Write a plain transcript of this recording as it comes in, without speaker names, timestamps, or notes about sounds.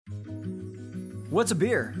What's a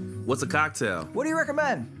beer? What's a cocktail? What do you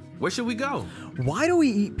recommend? Where should we go? Why do we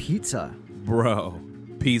eat pizza? Bro,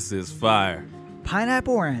 pizza is fire.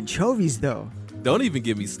 Pineapple or anchovies, though? Don't even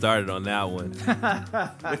get me started on that one.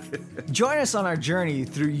 Join us on our journey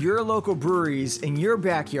through your local breweries in your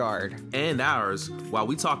backyard. And ours, while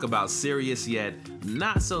we talk about serious yet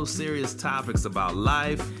not so serious topics about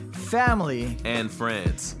life, family, and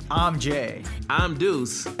friends. I'm Jay. I'm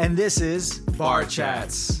Deuce. And this is Bar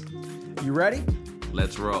Chats. You ready?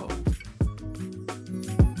 Let's roll.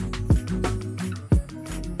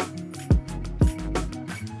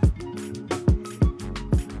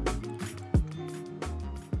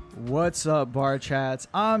 What's up, Bar Chats?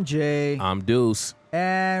 I'm Jay. I'm Deuce.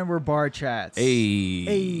 And we're Bar Chats.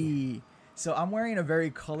 Hey. So I'm wearing a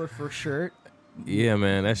very colorful shirt. Yeah,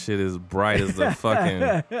 man. That shit is bright as the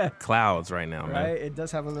fucking clouds right now, man. Right? It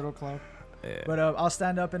does have a little cloud. Yeah. But I'll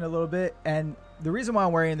stand up in a little bit. And the reason why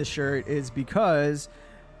I'm wearing the shirt is because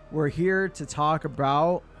we're here to talk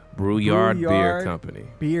about Brewyard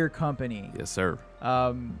Beer Company. Yes, sir.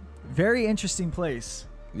 Very interesting place.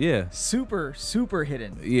 Yeah. Super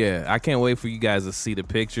hidden. Yeah, I can't wait for you guys to see the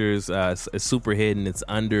pictures. It's super hidden. It's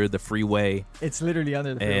under the freeway. It's literally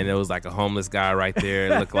under the freeway. And it was like a homeless guy right there.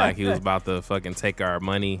 It looked like he was about to fucking take our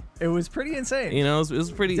money. It was pretty insane. You know, it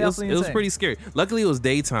was pretty scary. Luckily, it was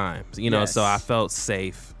daytime, Yes. So I felt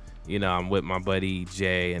safe. You know, I'm with my buddy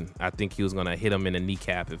Jay, and I think he was going to hit him in the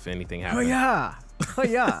kneecap if anything happened. Oh,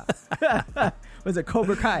 yeah. Was it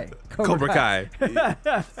Cobra Kai? Cobra Kai.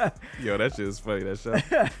 Yo, that shit is funny, that show.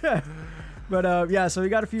 But, so we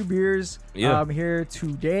got a few beers here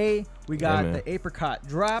today. We got the apricot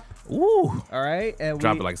drop. Ooh. All right. And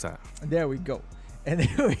drop it like that. There we go. And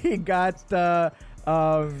then we got the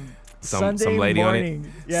some lady morning. on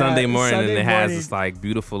it. Yeah, Sunday morning, Sunday and it morning. has this like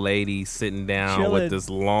beautiful lady sitting down Chilling. with this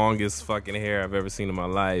longest fucking hair I've ever seen in my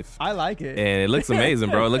life. I like it. And it looks amazing,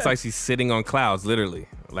 bro. It looks like she's sitting on clouds, literally.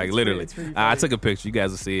 It's pretty I took a picture. You guys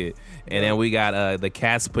will see it. And then we got the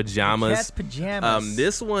cat's pajamas. Cat's pajamas.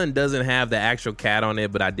 This one doesn't have the actual cat on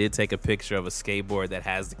it, but I did take a picture of a skateboard that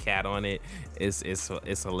has the cat on it.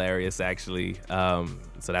 It's hilarious, actually. So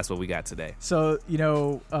that's what we got today. So,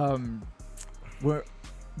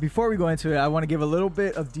 before we go into it, I want to give a little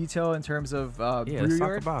bit of detail in terms of Brewyard. Let's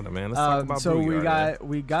talk about it, man. Let's talk about Brewyard. So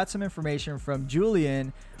we got some information from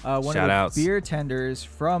Julian, one Shout of outs. the beer tenders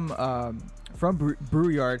from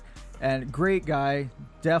Brewyard, and great guy,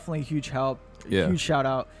 definitely huge help. Yeah. Huge shout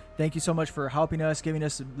out. Thank you so much for helping us, giving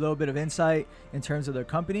us a little bit of insight in terms of their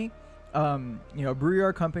company.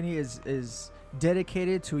 Brewyard Company is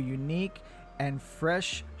dedicated to unique and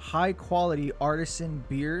fresh, high-quality artisan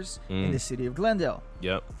beers in the city of Glendale.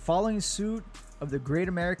 Yep. Following suit of the great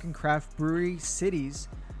American craft brewery cities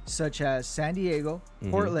such as San Diego,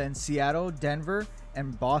 Portland, Seattle, Denver,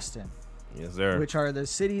 and Boston. Yes, sir. Which are the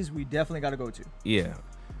cities we definitely got to go to. Yeah.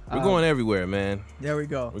 We're going everywhere, man. There we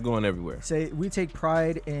go. We're going everywhere. We take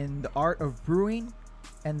pride in the art of brewing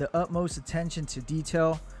and the utmost attention to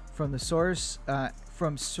detail from sourcing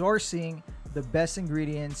the best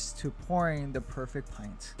ingredients to pouring the perfect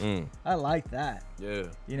pint. I like that. Yeah.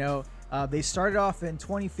 They started off in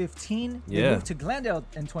 2015. They moved to Glendale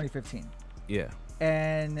in 2015. Yeah.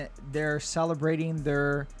 And they're celebrating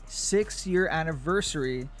their 6-year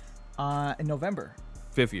anniversary in November.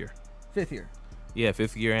 5th year. Yeah,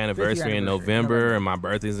 5th year anniversary in November, and my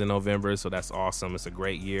birthday's in November, so that's awesome. It's a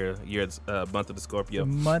great year. Month of the Scorpio.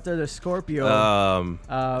 Month of the Scorpio.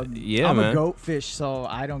 Yeah, I'm a goat fish, so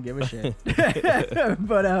I don't give a shit.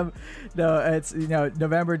 But no, it's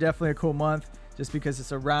November, definitely a cool month, just because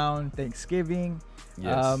it's around Thanksgiving,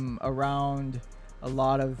 around a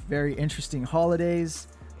lot of very interesting holidays.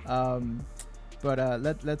 But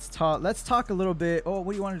let's talk a little bit. Oh,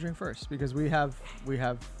 what do you want to drink first? Because we have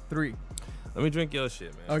 3. Let me drink your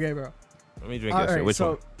shit, man. Okay, bro. Let me drink your shit. Which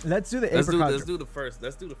one? Let's do the apricot. Let's do the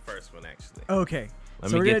first one, actually. Okay.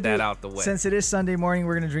 Let me get that out the way. Since it is Sunday morning,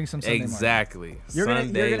 we're gonna drink some Sunday morning. Exactly.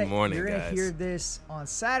 Sunday morning, You're gonna hear this on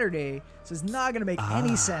Saturday, so it's not gonna make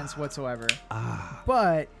any sense whatsoever.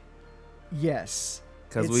 But yes.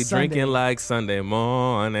 Because we drinking like Sunday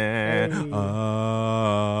morning. Hey.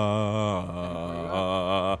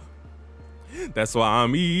 That's why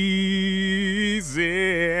I'm easy.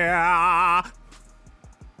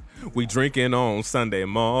 We drinking on Sunday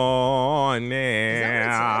morning. Is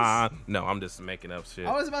that what it says? No, I'm just making up shit.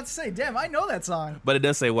 I was about to say, damn, I know that song. But it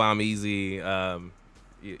does say why I'm easy.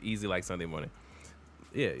 Easy like Sunday morning.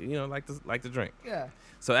 Yeah, like to drink. Yeah.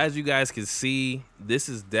 So as you guys can see, this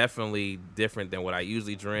is definitely different than what I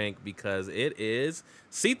usually drink because it is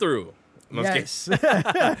see-through. Yes.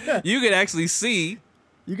 You can actually see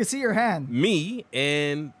You can see your hand. me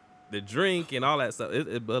and the drink and all that stuff.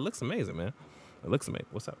 It looks amazing, man. It looks amazing.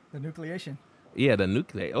 What's up? The nucleation. Yeah, the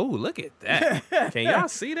nucleate. Oh, look at that. Can y'all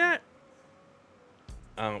see that?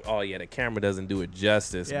 Oh yeah, the camera doesn't do it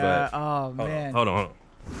justice. Yeah. But Man. Hold on.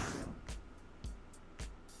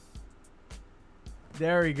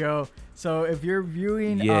 There we go. So if you're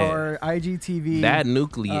viewing our IGTV, that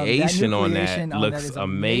nucleation on that looks is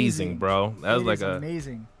amazing, bro. That was like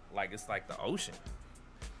amazing. Like it's like the ocean.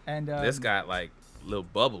 And this got like little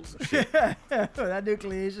bubbles and shit. That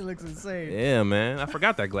nucleation looks insane. Yeah, man. I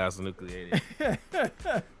forgot that glass was nucleated.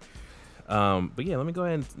 But yeah, let me go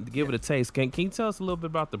ahead and give it a taste. Can you tell us a little bit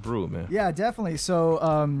about the brew, man? Yeah, definitely.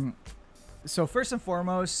 So so first and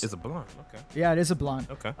foremost, it's a blonde. Okay. Yeah, it is a blonde.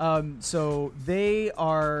 Okay. So they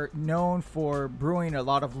are known for brewing a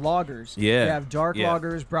lot of lagers. Yeah. They have dark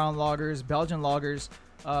lagers, brown lagers, Belgian lagers.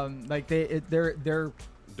 Like they're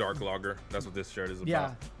dark lager. That's what this shirt is about.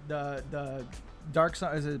 Yeah. The dark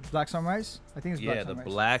sun is it Black Sunrise? I think it's Black Sunrise. Yeah, the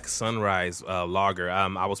Black Sunrise lager.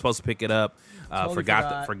 I was supposed to pick it up. Totally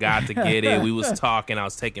forgot to get it. We was talking. I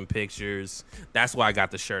was taking pictures. That's why I got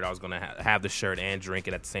the shirt. I was gonna have the shirt and drink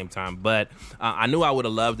it at the same time. But I knew I would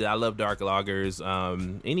have loved it. I love dark lagers.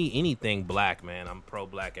 Anything black, man. I'm pro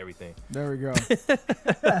black. Everything. There we go. All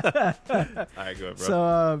right, go ahead,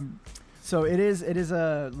 bro. So it is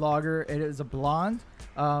a lager. It is a blonde.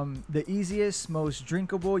 The easiest, most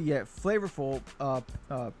drinkable yet flavorful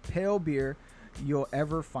pale beer you'll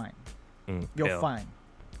ever find. You'll find.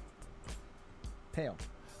 Pale.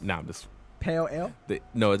 Nah, I'm just pale ale.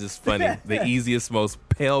 No, it's just funny. The easiest, most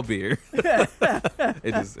pale beer.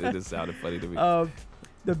 It just sounded funny to me.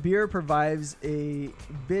 The beer provides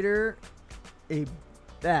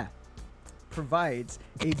provides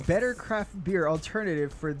a better craft beer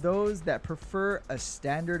alternative for those that prefer a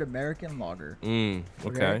standard American lager.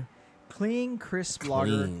 Okay. Clean, crisp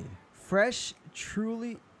lager, fresh,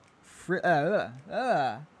 truly.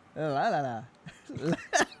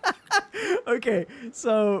 Okay,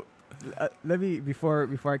 so let me before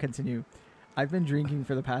I continue. I've been drinking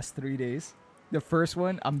for the past 3 days. The first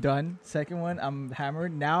one, I'm done. Second one, I'm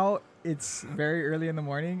hammered. Now it's very early in the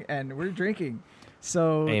morning, and we're drinking.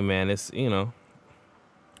 So hey, man, it's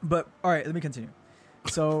But all right, let me continue.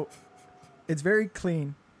 So it's very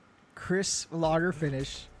clean, crisp lager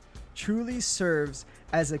finish. Truly serves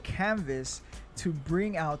as a canvas to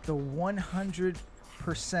bring out the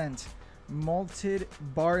 100% malted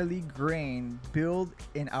barley grain built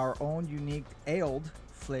in our own unique ale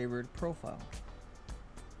flavored profile.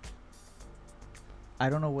 I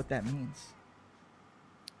don't know what that means.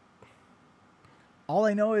 All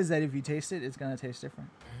I know is that if you taste it, it's gonna taste different.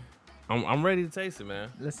 I'm ready to taste it, man.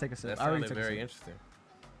 Let's take a sip. That sounded very interesting.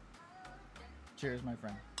 Cheers, my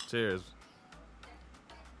friend. Cheers.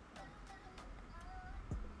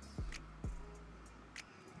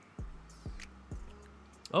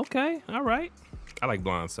 Okay, all right. I like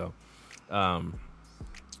blonde, so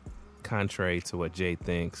contrary to what Jay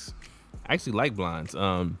thinks, I actually like blondes.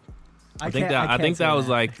 I think that was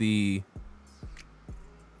like the.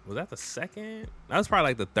 Was that the second? That was probably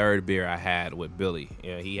like the third beer I had with Billy.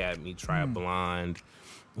 Yeah, he had me try a blonde.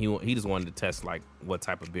 He just wanted to test like what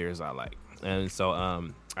type of beers I like, and so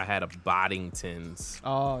I had a Boddington's.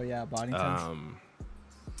 Oh yeah, Boddington's.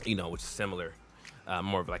 Which is similar,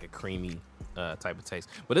 more of like a creamy type of taste.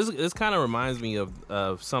 But this kind of reminds me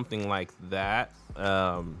of something like that.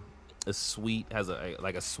 It's sweet, has a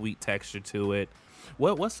sweet texture to it.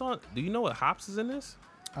 What's on? Do you know what hops is in this?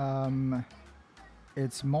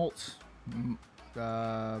 It's malted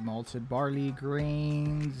barley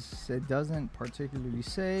grains. It doesn't particularly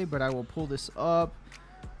say, but I will pull this up.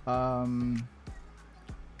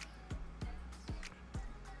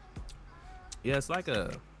 Yeah,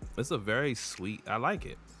 it's a very sweet. I like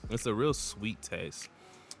it. It's a real sweet taste.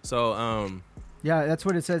 So yeah, that's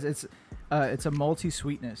what it says. It's a malty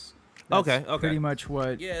sweetness. That's okay. Pretty much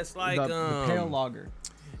what. Yeah, it's like the pale lager.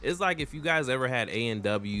 It's like if you guys ever had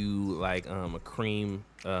A&W, like a cream,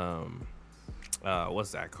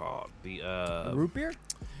 what's that called? The root beer?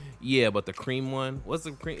 Yeah, but the cream one. What's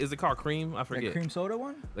the cream? Is it called cream? I forget. The cream soda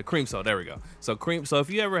one? The cream soda. There we go. So cream. So if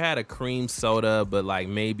you ever had a cream soda, but like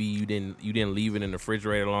maybe you didn't leave it in the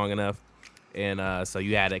refrigerator long enough, and so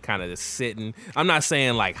you had it kind of just sitting. I'm not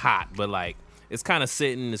saying like hot, but like it's kind of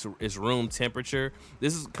sitting. It's room temperature.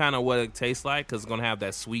 This is kind of what it tastes like because it's gonna have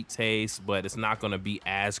that sweet taste, but it's not gonna be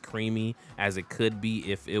as creamy as it could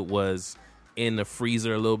be if it was in the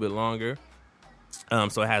freezer a little bit longer.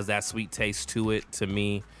 So it has that sweet taste to it. To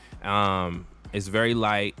me, it's very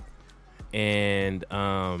light, and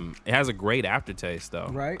it has a great aftertaste though.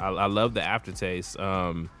 Right. I love the aftertaste.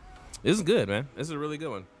 This is good, man. This is a really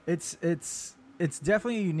good one. It's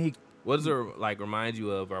definitely a unique What does it like remind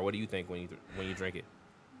you of, or what do you think when you drink it?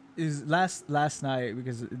 Is last night,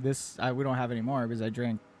 because we don't have any more because I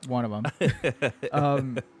drank one of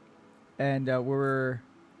them. And we were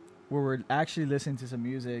actually listening to some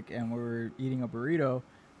music and we were eating a burrito.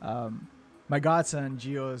 My godson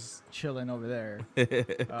Gio is chilling over there.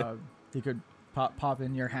 He could pop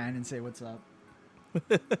in your hand and say what's up.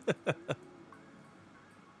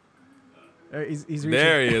 He's reaching.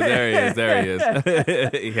 There he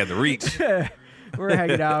is. He had to reach. We're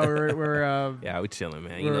hanging out. We're yeah, we chilling,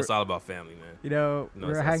 man. You know, it's all about family, man. You know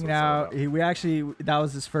we're hanging out. That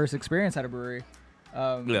was his first experience at a brewery.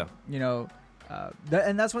 Yeah. You know,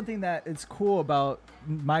 and that's one thing that it's cool about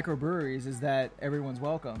microbreweries is that everyone's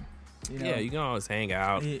welcome. You know? Yeah, you can always hang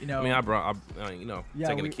out. You know, I mean,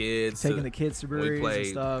 taking the kids to breweries we play and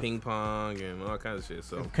stuff. Ping pong and all kinds of shit.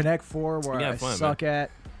 So Connect Four, where I suck at.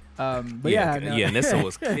 But Nissa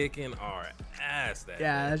was kicking our ass.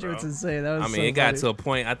 That shit was insane. That was it got to a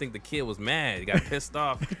point. I think the kid was mad. He got pissed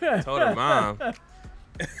off. Told her mom.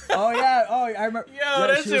 I remember. Yo,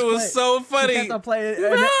 that shit was so funny. She kept playing.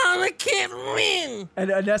 Mom, I can't win.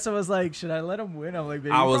 And Anessa was like, "Should I let him win?" I'm like,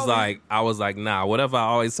 "Baby." I was like, nah. Whatever I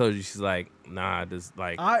always told you. She's like, nah. Just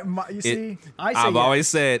like I've always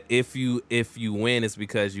said if you win, it's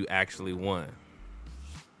because you actually won.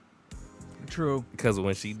 True. Because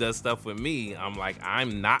when she does stuff with me, I'm like,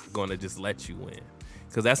 I'm not gonna just let you win.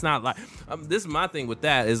 Because that's not like this is my thing with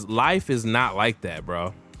that is life is not like that,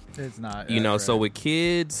 bro. It's not. You know, right. so with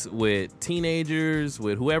kids, with teenagers,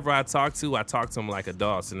 with whoever I talk to them like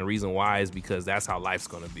adults. And the reason why is because that's how life's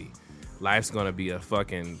going to be. Life's going to be a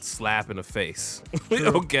fucking slap in the face.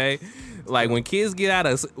 Okay? Like when kids get out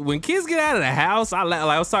of the house, I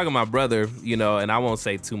was talking to my brother, you know, and I won't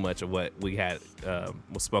say too much of what we had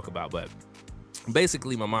spoke about, but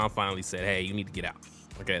basically my mom finally said, hey, you need to get out.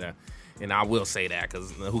 Okay, and I will say that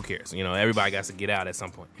because who cares? You know, everybody got to get out at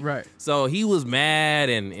some point. Right. So he was mad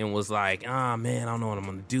and was like, man, I don't know what I'm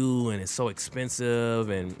going to do. And it's so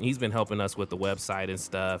expensive. And he's been helping us with the website and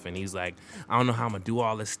stuff. And he's like, I don't know how I'm going to do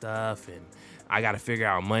all this stuff. And I got to figure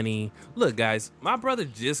out money. Look, guys, my brother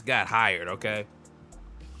just got hired, okay,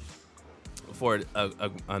 for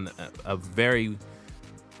a very,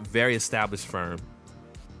 very established firm.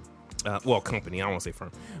 Company. I won't say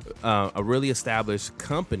firm. A really established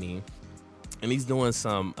company. And he's doing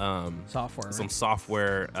some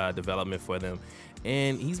software development for them,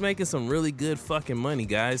 and he's making some really good fucking money,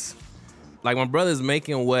 guys. Like my brother's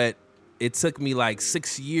making what it took me like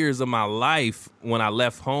 6 years of my life when I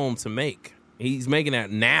left home to make. He's making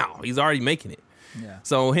that now. He's already making it. Yeah.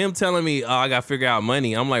 So him telling me, I gotta figure out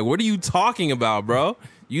money. I'm like, what are you talking about, bro?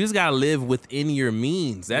 You just gotta live within your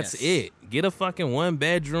means. That's it. Get a fucking 1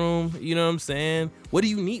 bedroom. You know what I'm saying? What do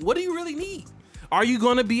you need? What do you really need? Are you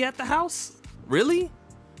gonna be at the house? Really?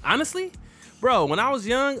 Honestly? Bro, when I was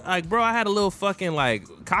young, like, bro, I had a little fucking, like,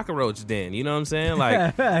 cockroach den. You know what I'm saying?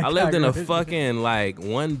 Like, I lived in a fucking, like,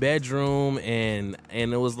 1 bedroom, and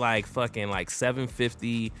it was, like, fucking, like,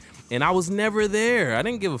 $750. And I was never there. I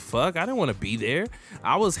didn't give a fuck. I didn't want to be there.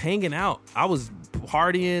 I was hanging out. I was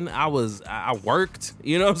partying. I worked.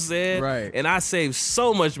 You know what I'm saying? Right. And I saved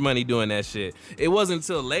so much money doing that shit. It wasn't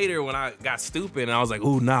until later when I got stupid, and I was like,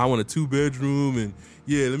 oh, nah, I want a 2 bedroom, and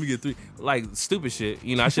yeah, let me get 3. Like, stupid shit.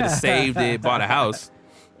 You know, I should have saved it, bought a house.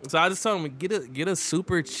 So I just told him, get a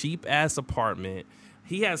super cheap-ass apartment.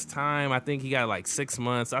 He has time. I think he got like 6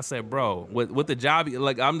 months. I said, bro, with the job,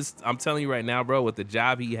 like I'm telling you right now, bro, with the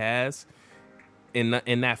job he has in that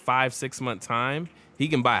 5-6 month time, he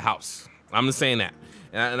can buy a house. I'm just saying that.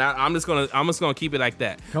 And I'm just gonna keep it like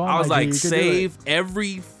that. I was like, save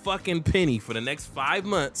every fucking penny for the next 5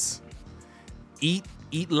 months. Eat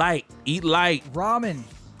light. Ramen.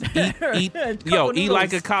 Eat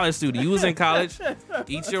like a college student. You was in college.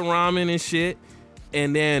 Eat your ramen and shit.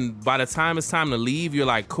 And then by the time it's time to leave, you're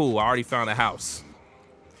like, cool, I already found a house.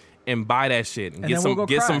 And buy that shit. And get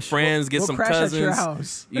some friends, get some cousins. At your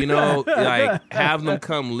house. You know, like have them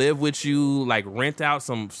come live with you, like rent out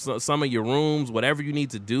some of your rooms, whatever you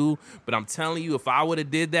need to do. But I'm telling you, if I would have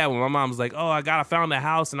did that when my mom was like, oh, I found a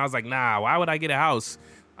house, and I was like, nah, why would I get a house?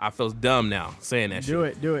 I feel dumb now saying that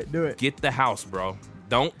shit. Do it. Get the house, bro.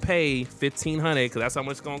 Don't pay $1,500 because that's how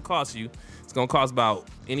much it's gonna cost you. It's gonna cost about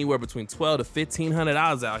anywhere between $1,200 to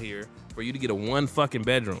 $1,500 out here for you to get a 1 fucking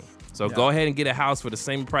bedroom. So go ahead and get a house for the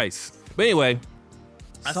same price. But anyway,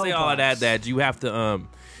 I say all of that you have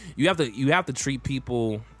to treat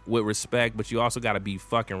people with respect, but you also got to be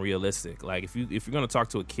fucking realistic. Like if you're gonna talk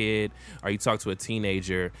to a kid or you talk to a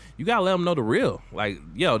teenager, you gotta let them know the real. Like,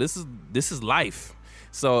 yo, this is life.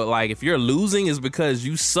 So like if you're losing, is because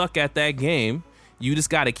you suck at that game. You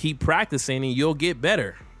just got to keep practicing and you'll get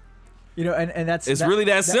better. You know, and it's really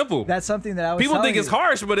that simple. That's something that I was People think it's you.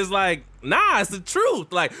 harsh, but it's like, nah, it's the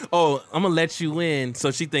truth. Like, oh, I'm gonna let you in,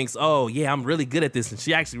 so she thinks, oh yeah, I'm really good at this, and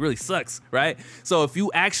she actually really sucks, right? So if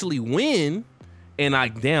you actually win, and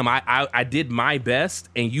like, damn, I did my best,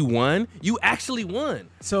 and you won, you actually won.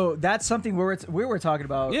 So that's something we were talking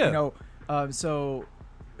about. Yeah. You know, so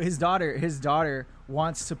his daughter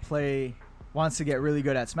wants to get really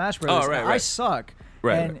good at Smash Bros. Oh, right. I suck.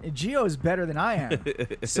 Right, and Gio is better than I am.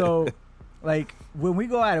 So, like, when we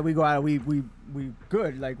go at it, we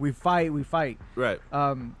good. Like, we fight. Right.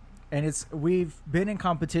 And we've been in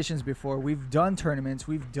competitions before. We've done tournaments.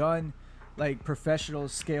 We've done, like, professional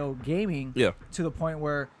scale gaming. Yeah. To the point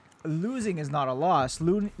where losing is not a loss.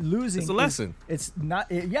 Losing. It's a lesson. It's not.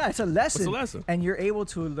 It's a lesson. It's a lesson. And you're able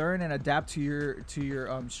to learn and adapt to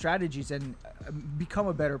your strategies and become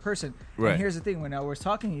a better person. Right. And here's the thing: when I was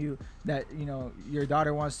talking to you, that your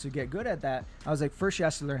daughter wants to get good at that, I was like, first she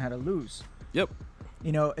has to learn how to lose. Yep.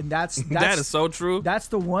 And that's that is so true. That's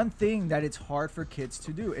the one thing that it's hard for kids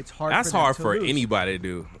to do. It's hard. That's for them hard to for lose. anybody to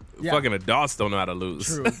do. Yeah. Fucking adults don't know how to lose.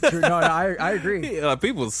 True. No, I agree.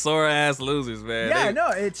 People sore ass losers, man. Yeah, no,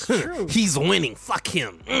 it's true. He's winning. Fuck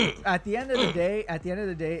him. At the end of the day,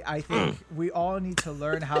 I think we all need to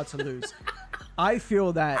learn how to lose. I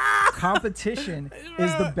feel that competition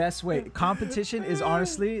is the best way. Competition is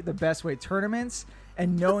honestly the best way. Tournaments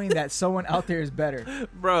and knowing that someone out there is better.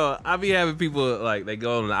 Bro, I be having people, like, they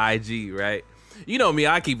go on the IG, right? You know me,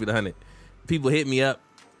 I keep it 100. People hit me up.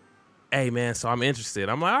 Hey, man, so I'm interested.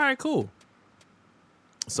 I'm like, all right, cool.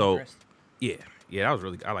 So, yeah, that was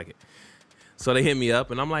really good. I like it. So they hit me up,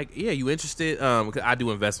 and I'm like, yeah, you interested? 'Cause I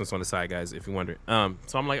do investments on the side, guys, if you wonder.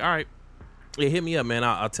 So I'm like, all right, yeah, hit me up, man.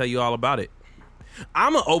 I'll tell you all about it.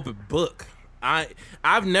 I'm an open book.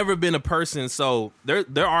 I've never been a person, so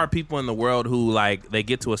there are people in the world who, like, they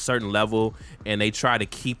get to a certain level, and they try to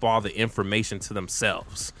keep all the information to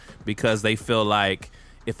themselves because they feel like,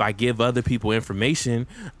 if I give other people information,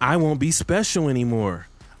 I won't be special anymore.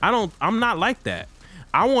 I'm not like that.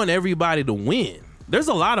 I want everybody to win. There's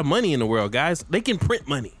a lot of money in the world, guys. They can print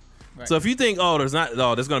money. Right. So if you think, there's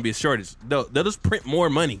going to be a shortage, they'll just print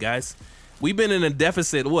more money, guys. We've been in a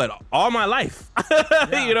deficit, all my life.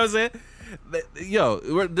 Yeah. You know what I'm saying?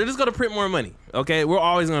 They're just going to print more money, okay? We're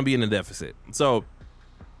always going to be in a deficit. So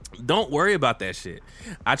don't worry about that shit.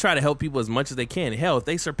 I try to help people as much as they can. Hell, if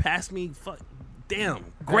they surpass me, damn,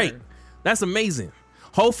 great. That's amazing.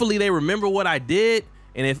 Hopefully they remember what I did,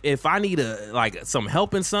 and if I need some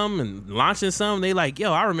help in something and launching something, they like,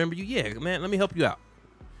 yo, I remember you. Yeah, man, let me help you out.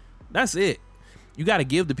 That's it. You got to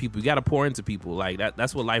give to people. You got to pour into people. Like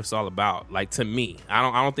that's what life's all about. Like, to me, I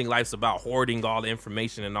don't think life's about hoarding all the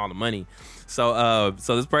information and all the money. So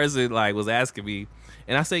this person, like, was asking me,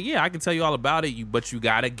 and I said, yeah, I can tell you all about it. But you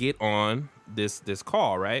got to get on this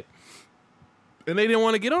call, right? And they didn't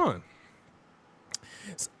want to get on.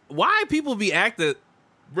 Why people be acting,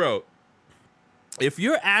 bro? If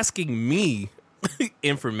you're asking me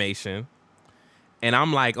information and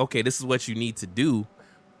I'm like, okay, this is what you need to do,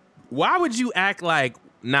 why would you act like,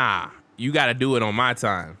 nah, you got to do it on my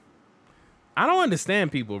time? I don't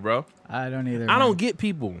understand people, bro. I don't either. I don't get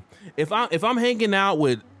people. If I'm hanging out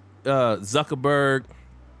with Zuckerberg,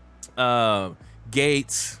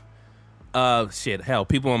 Gates, hell,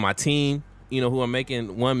 people on my team, who are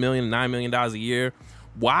making $1 million, $9 million a year.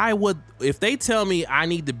 Why would, if they tell me I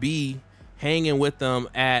need to be hanging with them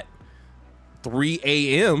at 3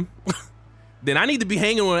 a.m., then I need to be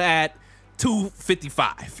hanging with them at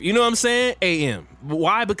 2:55. You know what I'm saying? A.m.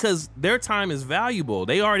 Why? Because their time is valuable.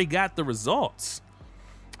 They already got the results.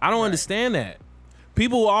 I don't understand that.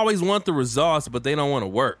 People will always want the results, but they don't want to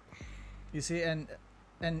work. You see, and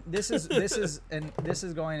this is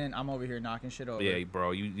going in. I'm over here knocking shit over. Yeah,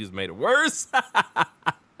 bro, you just made it worse.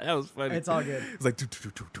 That was funny. It's all good. It's like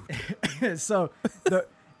so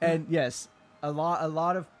yes, a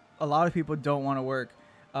lot of people don't want to work.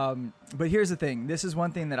 But here's the thing. This is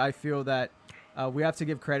one thing that I feel that we have to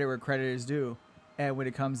give credit where credit is due, and when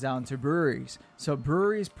it comes down to breweries. So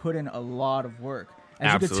breweries put in a lot of work,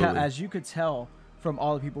 as you could tell from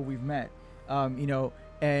all the people we've met.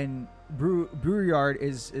 And Brewyard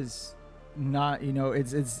is not,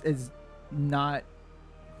 it's not,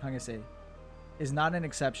 how can I say, is not an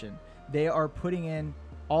exception. They are putting in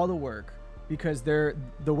all the work because the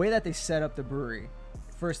way that they set up the brewery,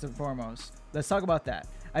 first and foremost. Let's talk about that.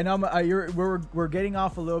 I know we're getting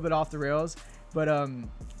off a little bit off the rails, but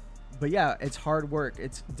yeah, it's hard work.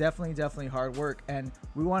 It's definitely hard work, and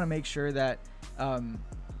we want to make sure that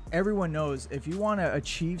everyone knows if you want to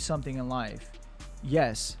achieve something in life,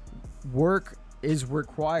 yes, work is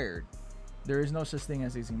required. There is no such thing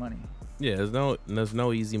as easy money. Yeah, there's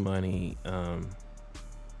no easy money.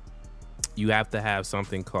 You have to have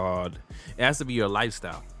something called, it has to be your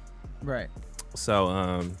lifestyle. Right. So,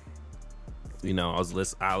 I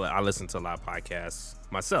listen to a lot of podcasts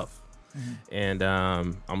myself. Mm-hmm. And I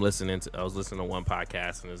was listening to one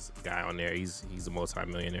podcast, and this guy on there, he's a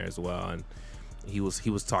multimillionaire as well, and he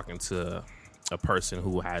was talking to a person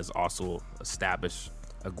who has also established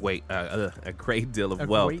a great deal of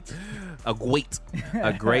wealth, a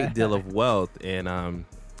great deal of wealth, and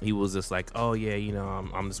he was just like, oh yeah,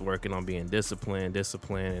 I'm just working on being disciplined,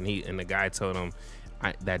 and the guy told him,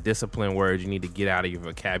 that discipline word you need to get out of your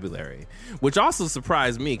vocabulary, which also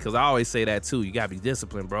surprised me because I always say that too. You gotta be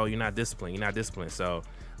disciplined, bro. You're not disciplined. So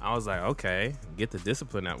I was like, okay, get the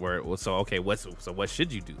discipline that word. Well, so okay, what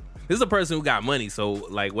should you do? This is a person who got money, so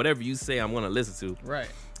like whatever you say, I'm gonna listen to. Right.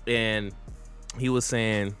 And he was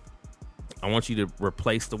saying, I want you to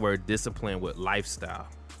replace the word discipline with lifestyle.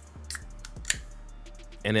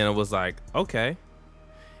 And then it was like, okay.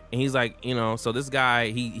 And he's like, so this guy,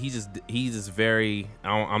 he's just very,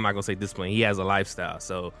 I'm not gonna say disciplined. He has a lifestyle.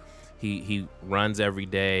 So he runs every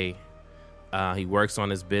day. He works on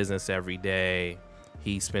his business every day.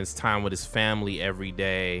 He spends time with his family every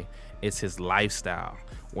day. It's his lifestyle.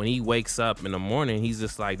 When he wakes up in the morning, he's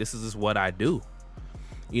just like, this is just what I do.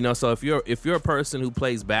 So if you're a person who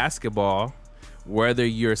plays basketball, whether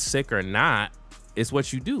you're sick or not, it's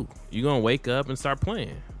what you do. You're gonna wake up and start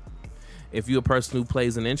playing. If you're a person who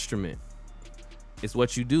plays an instrument, it's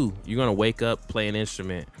what you do. You're gonna wake up, play an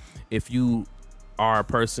instrument. If you are a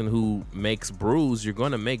person who makes brews, you're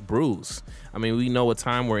gonna make brews. I mean, we know what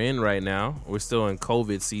time we're in right now. We're still in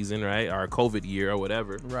COVID season, right? Or COVID year or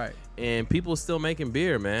whatever. Right. And people are still making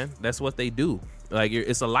beer, man. That's what they do. Like,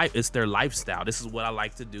 it's their lifestyle. This is what I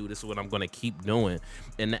like to do. This is what I'm gonna keep doing.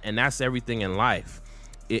 And that's everything in life.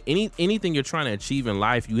 Anything you're trying to achieve in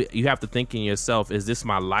life, you have to think in yourself, is this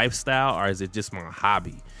my lifestyle or is it just my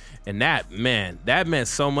hobby? And that meant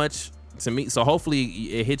so much to me. So hopefully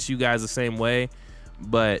it hits you guys the same way.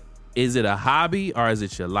 But is it a hobby or is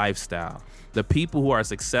it your lifestyle? The people who are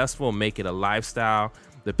successful make it a lifestyle.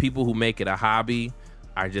 The people who make it a hobby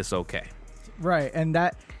are just okay. Right. And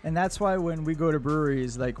that's why when we go to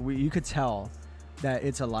breweries, like you could tell that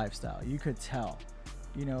it's a lifestyle. You could tell.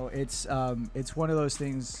 It's one of those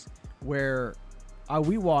things where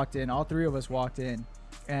we walked in, all three of us walked in,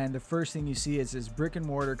 and the first thing you see is this brick and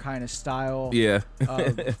mortar kind of style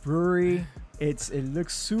brewery. It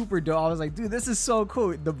looks super dope. I was like, dude, this is so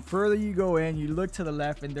cool. The further you go in, you look to the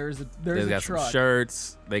left, and there's a got truck. Some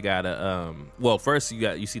shirts. They got first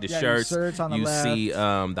you see the shirts on the you left. See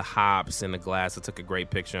the hops in the glass. I took a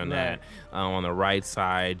great picture on that. On the right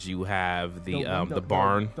side, you have the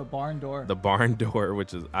barn door. The barn door,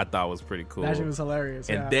 which I thought was pretty cool. That shit was hilarious.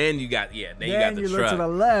 And then you got the truck. Look to the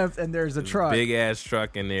left, and there's a truck. Big ass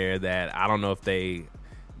truck in there that I don't know if they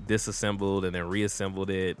disassembled and then reassembled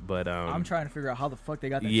it, but I'm trying to figure out how the fuck they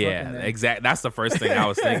got that truck in there. Exactly. That's the first thing I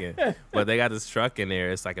was thinking. But they got this truck in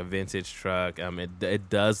there. It's like a vintage truck. It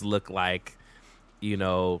does look like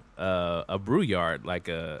a brew yard, like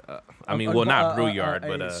not brew yard,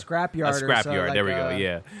 but a scrap yard. A scrap yard. Like there we go.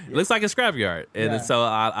 Yeah, it looks like a scrap yard, and so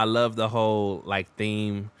I love the whole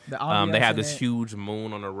theme. They have this huge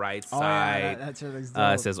moon on the right side. That's really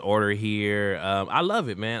dope. It says order here. I love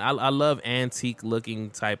it, man. I love antique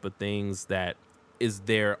looking type of things that is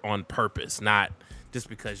there on purpose, not just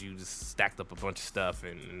because you just stacked up a bunch of stuff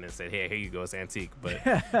and then said, hey, here you go, it's antique.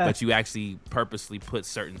 But you actually purposely put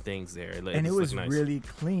certain things there. And it was nice. Really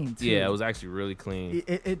clean, too. Yeah, it was actually really clean.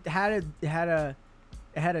 It had a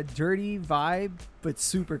dirty vibe, but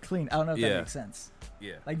super clean. I don't know if that makes sense.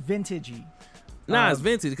 Yeah. Like vintagey. Nah, it's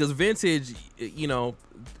vintage, because vintage,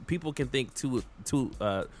 people can think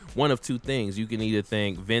one of two things. You can either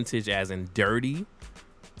think vintage as in dirty,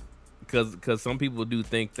 because some people do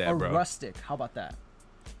think that, bro. Rustic. How about that?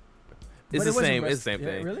 It's the same. It's the same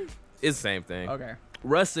thing. Really? It's the same thing. Okay.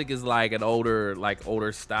 Rustic is like an older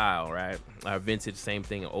style, right? Vintage, same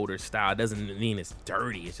thing, older style. It doesn't mean it's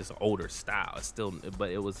dirty. It's just an older style. It's still, but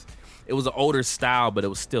it was an older style, but it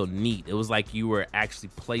was still neat. It was like you were actually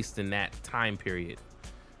placed in that time period.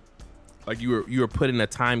 Like you were put in a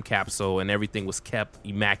time capsule and everything was kept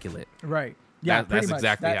immaculate. Right. Yeah. That's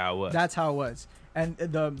exactly how it was. That's how it was. And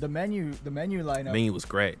the menu lineup. The menu was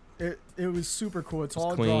great. It was super cool. It's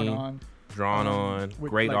all clean, drawn on.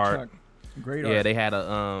 Great art. Chuck. Great art. Yeah, they had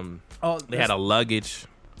a luggage.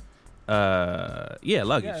 Luggage. Yeah,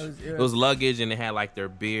 it was luggage, and they had like their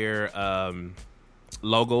beer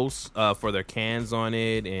logos for their cans on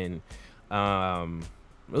it, and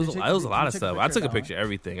it was a lot of stuff. I took a picture of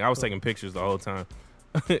everything. I was taking pictures the whole time.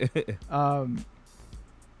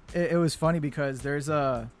 it was funny because there's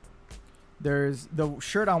the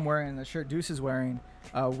shirt I'm wearing, the shirt Deuce is wearing.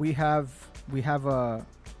 We have a,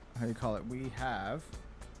 how do you call it? We have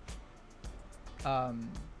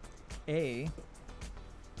a.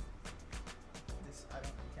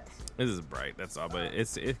 This is bright. That's all, but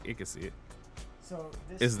it can see it. So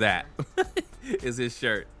this is that is his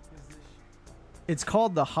shirt. It's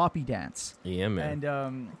called the Hoppy Dance. Yeah, man.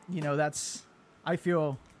 And that's, I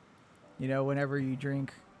feel, whenever you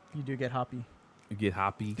drink, you do get hoppy. You get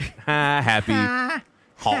hoppy, happy,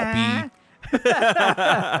 hoppy.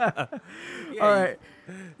 All right.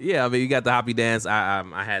 Yeah, I mean, you got the Hoppy Dance.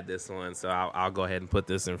 I had this one, so I'll go ahead and put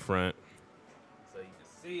this in front so you can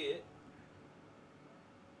see it.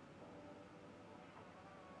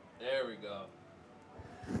 There we go.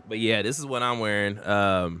 But yeah, this is what I'm wearing.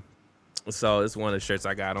 So it's one of the shirts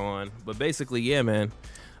I got on. But basically, yeah, man.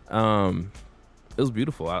 It was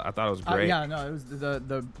beautiful. I thought it was great. Yeah, no, it was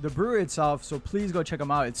the brewery itself. So please go check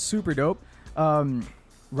them out. It's super dope.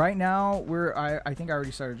 Right now I think I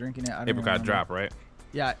already started drinking it. Apricot drop, right?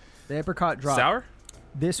 Yeah, the apricot drop. Sour?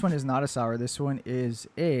 This one is not a sour. This one is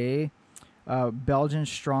a Belgian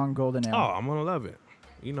strong golden ale. Oh, I'm gonna love it.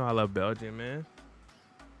 You know I love Belgian, man.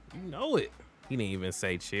 You know it. He didn't even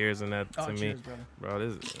say cheers and that to cheers, me, bro.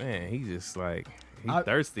 This man, he just like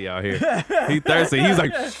thirsty out here. He thirsty. He's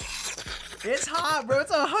like, it's hot, bro.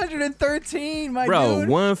 It's 113, my bro. dude.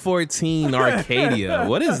 114 Arcadia.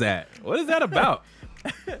 What is that? What is that about?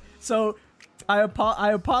 So, I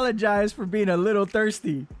apologize for being a little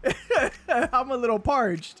thirsty. I'm a little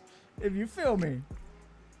parched, if you feel me,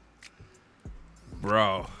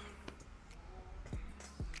 bro.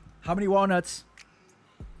 How many walnuts?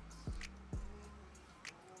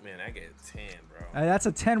 Man, I get 10, bro. That's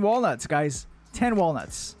a 10 walnuts, guys. 10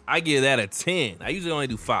 walnuts. I give that a 10. I usually only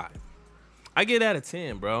do 5. I give that a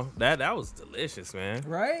 10, bro. That was delicious, man.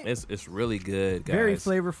 Right? It's really good, guys. Very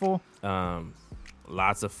flavorful.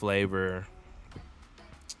 Lots of flavor.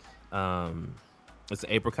 It's an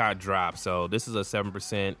apricot drop. So this is a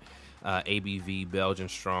 7% ABV Belgian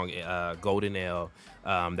strong golden ale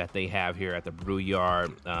that they have here at the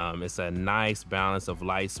Brewyard. It's a nice balance of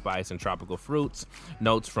light spice and tropical fruits,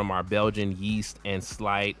 notes from our Belgian yeast, and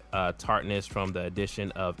slight tartness from the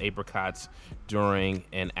addition of apricots during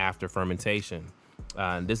and after fermentation.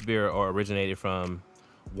 This beer originated from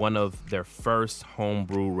one of their first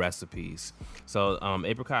homebrew recipes. So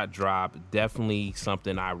apricot drop, definitely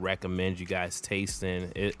something I recommend you guys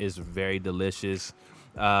tasting. It is very delicious.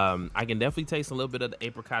 I can definitely taste a little bit of the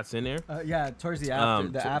apricots in there. Yeah, towards the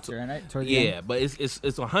after, right? Towards the end. But it's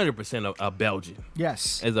 100% a Belgian.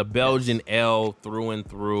 Yes, it's a Belgian ale through and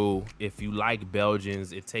through. If you like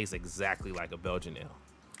Belgians, it tastes exactly like a Belgian ale.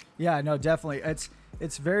 Yeah, no, definitely.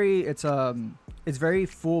 It's very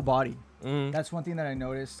full body. That's one thing that I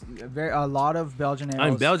noticed. A lot of Belgian ales. I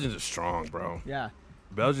mean, Belgians are strong, bro. Yeah,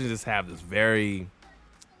 Belgians just have this very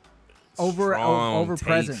over taste.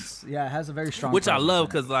 Presence. Yeah, it has a very strong. Which I love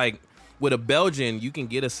because, like, with a Belgian, you can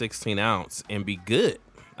get a 16 ounce and be good.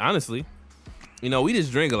 Honestly, we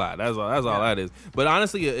just drink a lot. That's all that is. But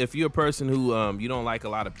honestly, if you're a person who you don't like a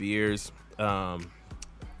lot of beers, holla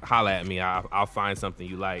at me. I'll find something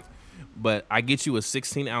you like. But I get you a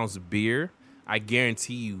 16 ounce beer. I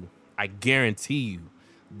guarantee you,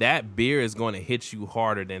 that beer is going to hit you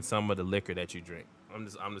harder than some of the liquor that you drink. I'm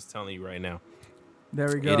just telling you right now. There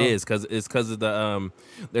we go. It is because of the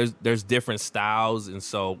there's different styles, and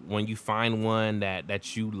so when you find one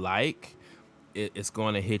that you like, it's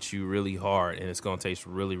going to hit you really hard, and it's going to taste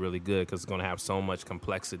really, really good because it's going to have so much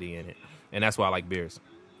complexity in it, and that's why I like beers.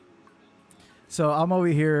 So I'm over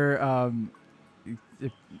here. You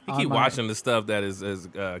keep watching the stuff that is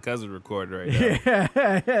cousin recorded right now.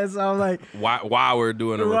 Yeah. So I'm like, while we're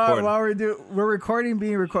doing a recording, we're recording,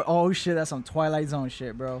 being recorded. Oh shit, that's some Twilight Zone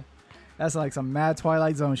shit, bro. That's like some mad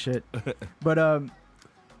Twilight Zone shit. But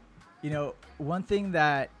one thing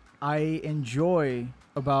that I enjoy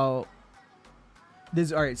about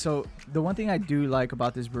this. All right, so the one thing I do like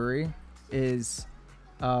about this brewery is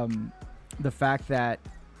the fact that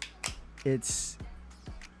it's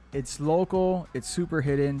local, it's super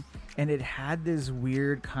hidden, and it had this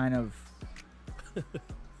weird kind of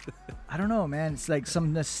I don't know, man. It's like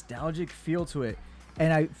some nostalgic feel to it.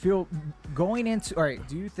 And I feel going into, all right,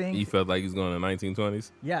 do you think you felt like he was going to the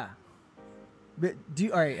 1920s? Yeah. But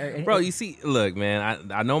all right, bro, you see, look, man,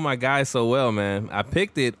 I know my guy so well, man. I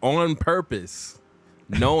picked it on purpose,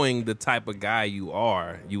 knowing the type of guy you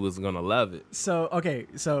are. You was going to love it. So, okay,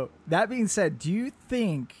 so that being said, do you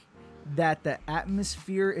think that the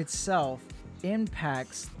atmosphere itself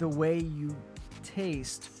impacts the way you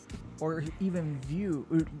taste or even view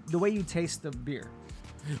the way you taste the beer?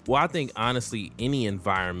 Well, I think honestly, any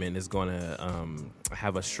environment is going to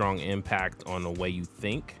have a strong impact on the way you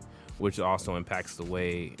think, which also impacts the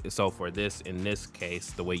way. So in this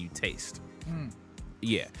case, the way you taste.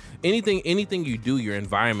 Yeah, anything you do, your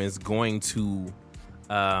environment is going to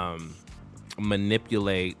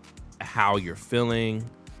manipulate how you're feeling,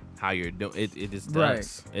 how you're doing. It just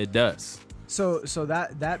does. Right. It does. So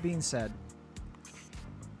that being said,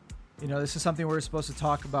 this is something we were supposed to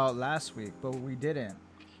talk about last week, but we didn't.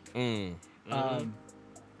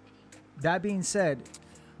 That being said,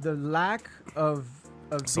 the lack of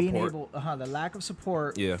being able, the lack of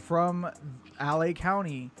support from LA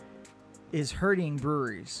County is hurting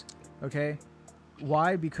breweries. Okay,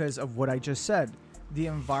 why? Because of what I just said. The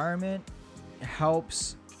environment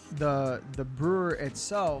helps the brewer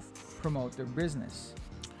itself promote their business.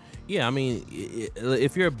 Yeah, I mean,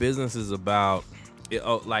 if your business is about,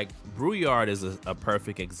 like Brewyard is a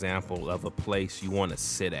perfect example of a place you want to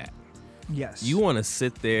sit at. Yes. You want to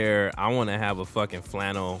sit there. I want to have a fucking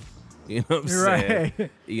flannel. You know what I'm saying?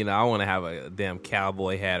 Right. I want to have a damn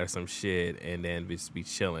cowboy hat or some shit, and then just be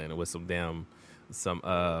chilling with some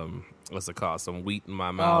what's it called? Some wheat in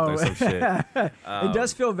my mouth or some shit. It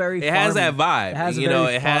does feel very. It has that vibe.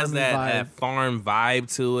 It has that farm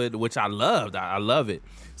vibe to it, which I loved. I love it.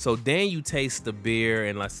 So then you taste the beer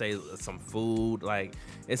and let's say some food, like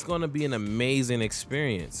it's going to be an amazing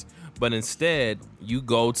experience. But instead, you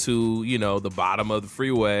go to, the bottom of the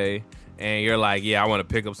freeway and you're like, yeah, I want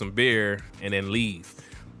to pick up some beer and then leave.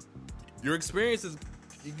 Your experience is,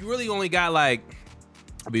 you really only got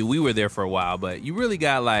we were there for a while, but you really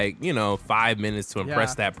got 5 minutes to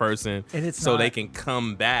impress that person they can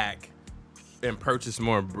come back and purchase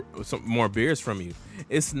more beers from you.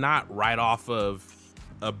 It's not right off of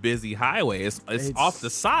a busy highway. It's off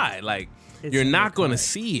the side. You're not going to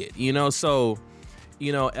see it, So,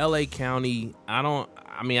 LA County,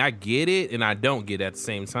 I get it and I don't get it at the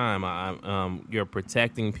same time. You're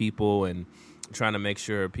protecting people and trying to make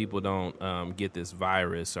sure people don't get this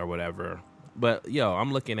virus or whatever. But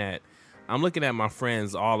I'm looking at my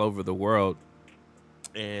friends all over the world,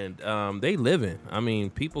 and they living. I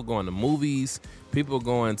mean, people going to movies, people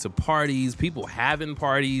going to parties, people having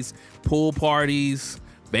parties, pool parties,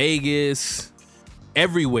 Vegas,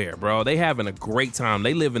 everywhere, bro. They having a great time.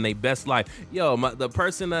 They living their best life. The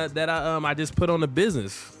person that I just put on the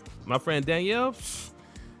business, my friend Danielle,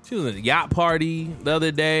 she was at a yacht party the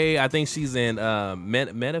other day. I think she's in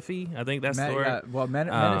Menifee. I think that's the word.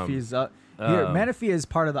 Menifee's here. Menifee is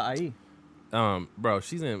part of the IE.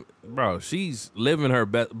 She's living her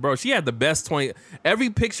best. Bro, she had the best 20. Every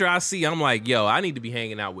picture I see, I'm like, I need to be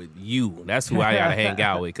hanging out with you. That's who I gotta hang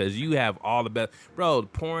out with, because you have all the best. Bro,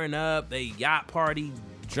 pouring up, they yacht party,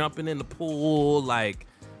 jumping in the pool, they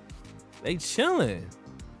chilling.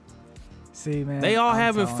 See, man, they all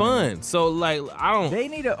having fun. So They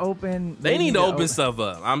need to open. They need to open stuff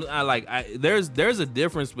up. There's a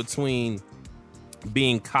difference between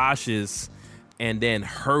being cautious and then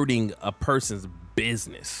hurting a person's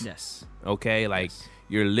business. Yes. Okay?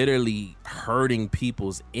 You're literally hurting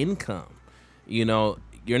people's income. You're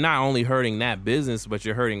not only hurting that business, but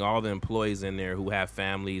you're hurting all the employees in there who have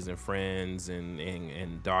families and friends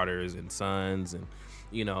and daughters and sons, and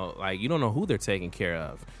you don't know who they're taking care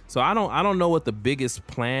of. So I don't know what the biggest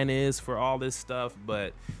plan is for all this stuff,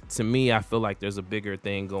 but to me, I feel like there's a bigger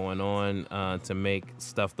thing going on to make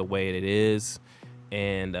stuff the way it is.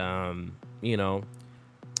 And I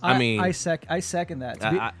second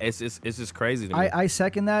that. It's just crazy to me. I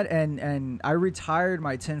second that, and I retired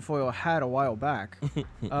my tinfoil hat a while back,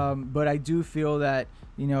 but I do feel that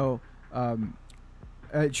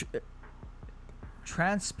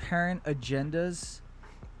transparent agendas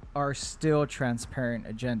are still transparent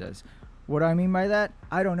agendas. What do I mean by that?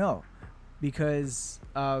 I don't know, because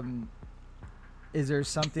is there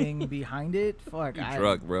something behind it? Fuck, you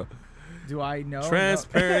drunk, bro. Do I know?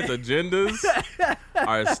 Transparent agendas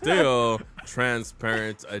are still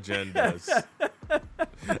transparent agendas.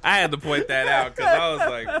 I had to point that out because I was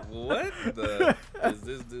like, what the is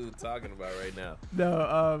this dude talking about right now?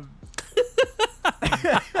 No,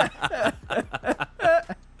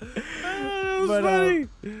 but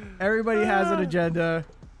everybody has an agenda,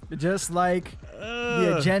 just like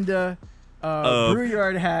the agenda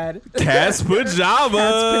Brewyard had. Cat's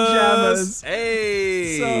pajamas.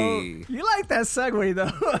 Hey. So you like that segue though.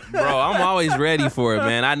 Bro, I'm always ready for it,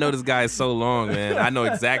 man. I know this guy so long, man. I know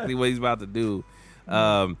exactly what he's about to do.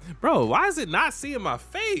 Bro, why is it not seeing my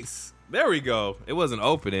face? There we go. It wasn't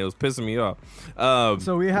open. It was pissing me off.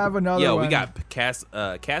 So we have another one. We got Cat's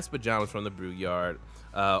pajamas from the Brewyard.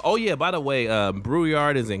 Oh yeah, by the way,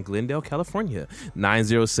 Brewyard is in Glendale, California.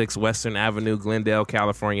 906 Western Avenue, Glendale,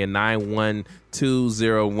 California,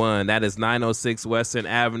 91201. That is 906 Western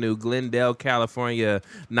Avenue, Glendale, California,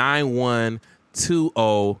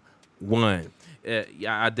 91201.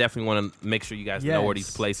 Yeah, I definitely want to make sure you guys know where these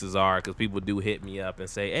places are, because people do hit me up and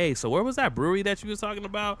say, "Hey, so where was that brewery that you was talking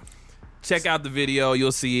about?" Check out the video,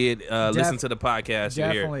 you'll see it. Listen to the podcast.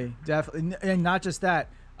 Definitely, and not just that.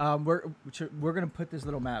 We're gonna put this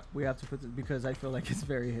little map. We have to put this because I feel like it's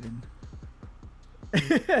very hidden.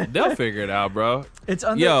 They'll figure it out, bro. It's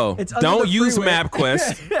under, don't use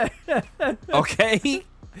MapQuest. Okay,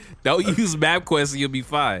 don't use MapQuest and you'll be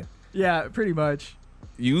fine. Yeah, pretty much.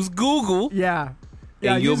 Use Google. Yeah,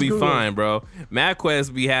 and you'll be fine, bro.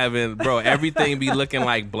 MapQuest be having, bro, everything be looking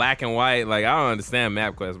like black and white. Like, I don't understand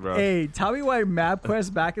MapQuest, bro. Hey, tell me why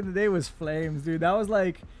MapQuest back in the day was flames, dude. That was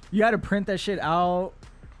like, you had to print that shit out.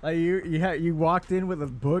 Like, you walked in with a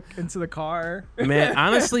book into the car. Man,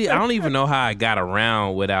 honestly, I don't even know how I got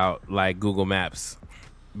around without, like, Google Maps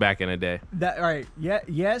back in the day. That right? Yeah,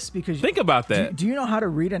 yes, because think about that. Do you know how to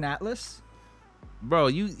read an atlas? Bro,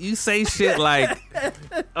 you say shit like,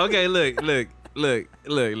 okay, look.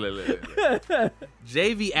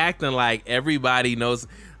 JV acting like everybody knows.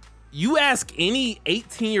 You ask any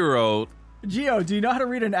 18-year-old, Gio, do you know how to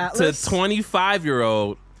read an atlas? To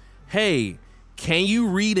 25-year-old, hey, can you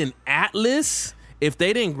read an atlas? If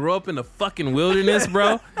they didn't grow up in the fucking wilderness,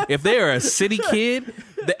 bro, if they are a city kid,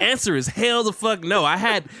 the answer is hell the fuck no. I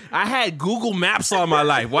had Google Maps all my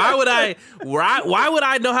life. Why would I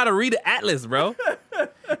know how to read an atlas, bro?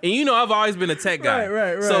 And you know I've always been a tech guy.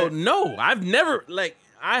 Right. So no, I've never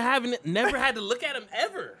never had to look at him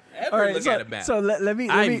ever right, look at a map. So let me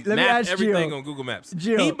ask everything Gio. on Google Maps.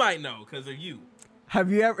 Gio, he might know because of you.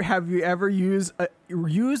 Have you ever used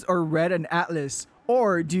or read an atlas?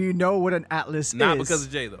 Or do you know what an atlas is? Not because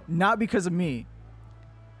of Jay, though. Not because of me.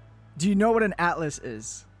 Do you know what an atlas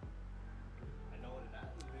is? I know what an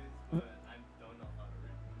atlas is, but I don't know how to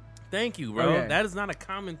read it. Thank you, bro. Okay. That is not a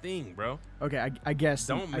common thing, bro. Okay, I guess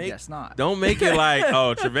not. Don't make it like,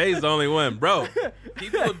 oh, Trevay's the only one. Bro,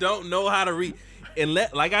 people don't know how to read. And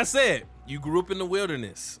like I said, you grew up in the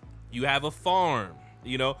wilderness. You have a farm,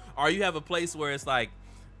 or you have a place where it's like,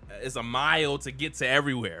 it's a mile to get to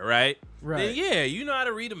everywhere, right? Right. Then yeah, you know how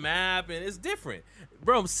to read a map, and it's different,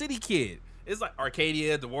 bro. I'm city kid. It's like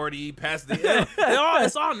Arcadia, Duarte, Pasadena.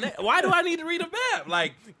 It's all. Why do I need to read a map?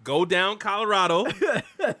 Like, go down Colorado,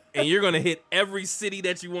 and you're gonna hit every city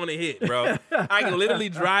that you want to hit, bro. I can literally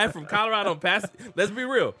drive from Colorado and Pasadena. Let's be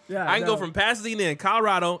real. Yeah, I can go from Pasadena in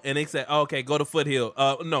Colorado, and they say, oh, okay, go to Foothill.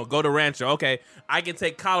 No, go to Rancho. Okay, I can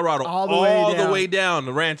take Colorado all the way down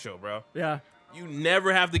to Rancho, bro. Yeah. You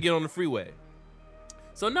never have to get on the freeway.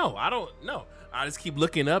 So no, I don't know. I just keep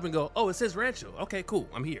looking up and go, oh, it says Rancho. Okay, cool.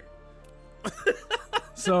 I'm here.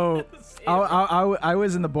 So I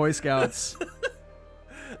was in the Boy Scouts.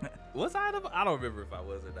 Was I? I don't remember if I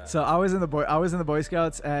was or not. So I was in the Boy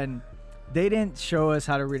Scouts, and they didn't show us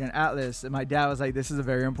how to read an atlas. And my dad was like, "This is a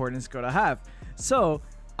very important skill to have." So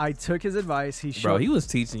I took his advice. He was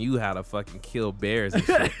teaching you how to fucking kill bears and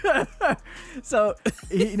shit. So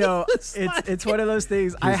it's one of those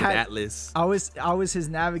things. I had atlas. I was his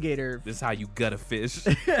navigator. This is how you gut a fish.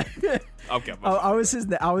 Okay. I was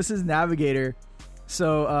his navigator.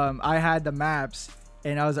 So I had the maps,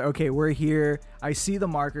 and I was like, okay, we're here. I see the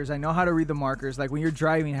markers. I know how to read the markers. Like, when you're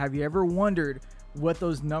driving, have you ever wondered what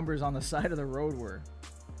those numbers on the side of the road were?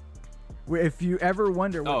 If you ever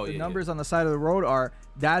wonder what the numbers on the side of the road are,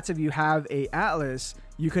 that's if you have a atlas,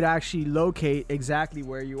 you could actually locate exactly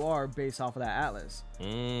where you are based off of that atlas.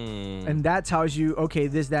 And that tells you, okay,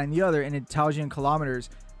 this, that, and the other, and it tells you in kilometers.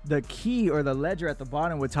 The key or the ledger at the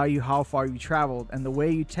bottom would tell you how far you traveled, and the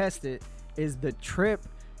way you test it is the trip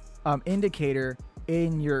indicator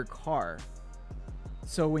in your car.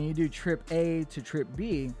 So when you do trip A to trip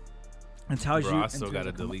B, it tells you. I still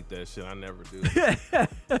gotta delete that shit. I never do.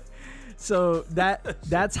 So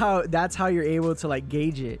that's how you're able to like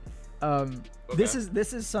gauge it. Okay. This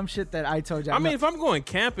is some shit that I told you. If I'm going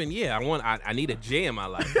camping, I need a J in my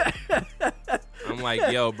life. I'm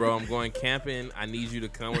like, yo, bro, I'm going camping. I need you to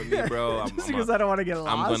come with me, bro. Just because I don't want to get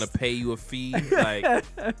lost. I'm gonna pay you a fee, like, and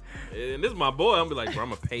this is my boy. I'm be like, bro, I'm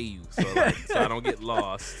gonna pay you, so I don't get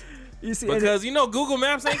lost. You see, because Google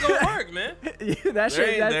Maps ain't gonna work, man.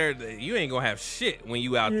 You ain't gonna have shit when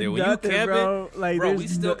you out there. When you camping, bro, we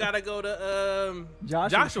still gotta go to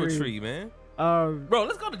Joshua Tree, man. Bro,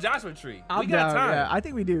 let's go to Joshua Tree. We got time. Yeah, I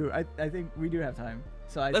think we do. I think we do have time.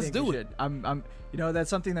 So let's do it. I'm that's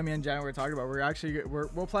something that me and Janet were talking about.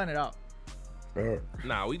 We'll plan it out.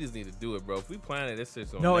 Nah, we just need to do it, bro. If we plan it, this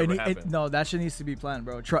shit's gonna never happen. No, that shit needs to be planned,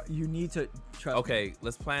 bro. You need to trust. Okay,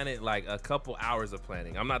 let's plan it like a couple hours of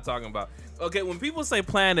planning. I'm not talking about. Okay, when people say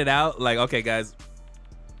plan it out, like, okay, guys,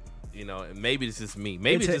 you know, maybe it's just me.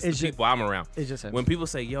 Maybe it's just the people I'm around. It's just when people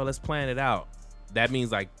say, "Yo, let's plan it out," that means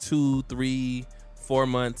like 2, 3, 4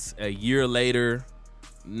 months, a year later.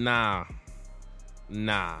 Nah.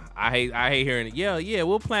 I hate hearing it. Yeah,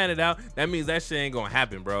 we'll plan it out. That means that shit ain't gonna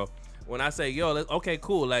happen, bro. When I say, yo, okay,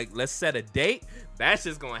 cool, like, let's set a date, that's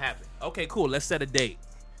just gonna happen. Okay, cool, let's set a date.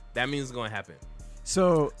 That means it's gonna happen.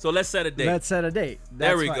 So let's set a date. Let's set a date.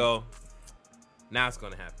 There we go. Now it's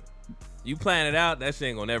gonna happen. You plan it out, that shit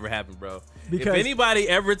ain't gonna never happen, bro. Because if anybody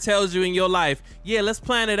ever tells you in your life, yeah, let's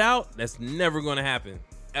plan it out, that's never gonna happen.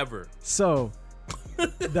 Ever. So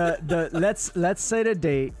let's set a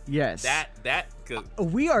date. Yes.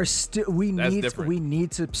 We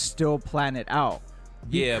need to still plan it out.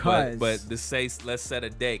 Yeah, but to say let's set a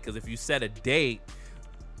date, because if you set a date,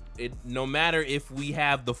 it no matter if we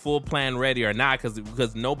have the full plan ready or not,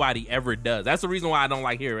 because nobody ever does. That's the reason why I don't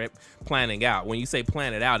like hearing planning out. When you say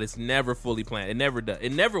plan it out, it's never fully planned. It never does.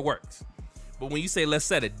 It never works. But when you say let's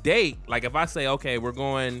set a date, like if I say, okay, we're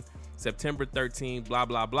going September 13th, blah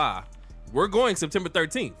blah blah, we're going September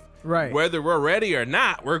 13th. Right. Whether we're ready or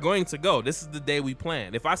not, we're going to go. This is the day we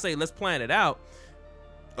plan. If I say let's plan it out,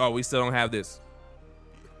 oh, we still don't have this.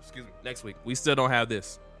 Excuse me, next week. We still don't have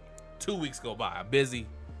this. 2 weeks go by. I'm busy.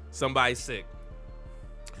 Somebody's sick.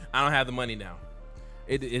 I don't have the money now.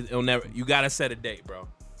 It'll never. You gotta set a date, bro.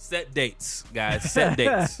 Set dates, guys. Set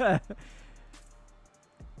dates.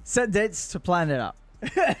 Set dates to plan it out.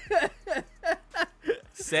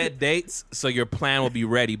 Set dates so your plan will be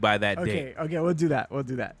ready by that date. Okay, we'll do that. We'll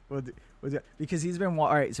do that. Because he's been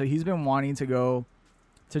all right. So he's been wanting to go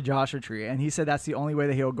to Joshua Tree, and he said that's the only way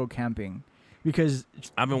that he'll go camping. Because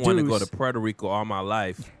I've been wanting to go to Puerto Rico all my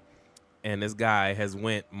life, and this guy has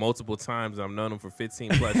went multiple times. I've known him for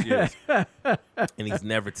 15 plus years, and he's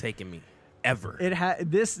never taken me ever.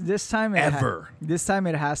 This time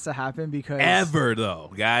it has to happen because ever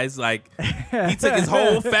though, guys. Like he took his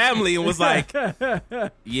whole family and was like,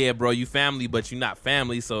 "Yeah, bro, you family, but you're not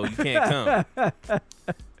family, so you can't come."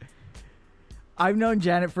 I've known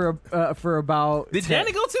Janet for about. Did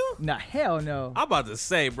Janet go too? Nah, hell no. I'm about to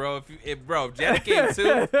say, bro, if Janet came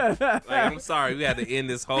too, like, I'm sorry, we had to end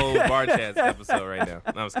this whole bar chat episode right now.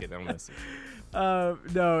 No, I'm just kidding. I'm messing.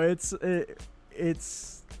 No,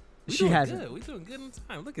 it's. She hasn't. Good. We doing good in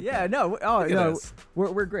time. Look at that. Yeah, no. Oh no,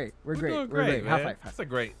 we're great. We're great. Doing we're great. Man. That's a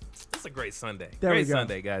great Sunday. There great we go.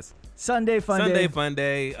 Sunday, guys. Sunday fun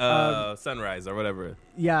day. Sunrise or whatever.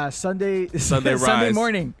 Yeah, Sunday rise.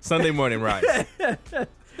 Sunday morning rise.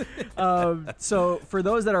 So for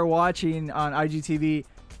those that are watching on IGTV,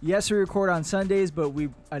 yes, we record on Sundays, but we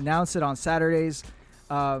announce it on Saturdays.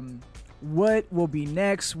 What will be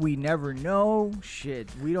next? We never know. Shit,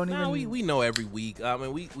 we don't even. We know every week. I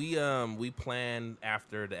mean, we plan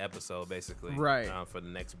after the episode basically, right? For the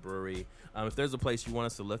next brewery. If there's a place you want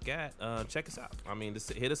us to look at, check us out. I mean,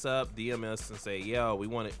 just hit us up, DM us, and say, "Yo, we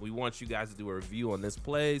want you guys to do a review on this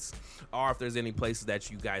place," or if there's any places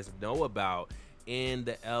that you guys know about in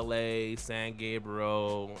the LA, San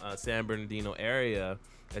Gabriel, San Bernardino area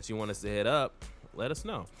that you want us to hit up. Let us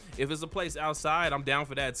know. If it's a place outside, I'm down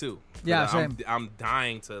for that too. Yeah, same. I'm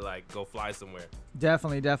dying to like go fly somewhere.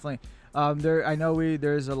 Definitely. I know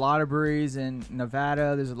there's a lot of breweries in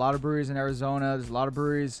Nevada. There's a lot of breweries in Arizona. There's a lot of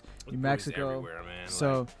breweries in Mexico. Everywhere, man.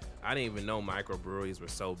 So like, I didn't even know microbreweries were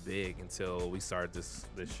so big until we started this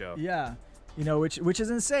show. Yeah, which is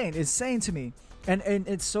insane. It's insane to me, and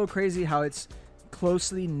it's so crazy how it's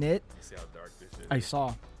closely knit. You see how dark this is? I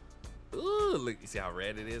saw. Ooh, look! You see how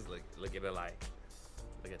red it is? Look at the light.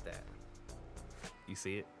 Look at that. You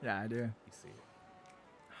see it? Yeah, I do. You see it?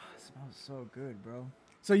 It smells so good, bro.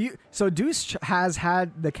 So Deuce has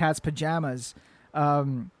had the cat's pajamas,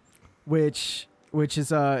 which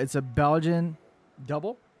is it's a Belgian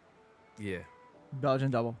double. Yeah.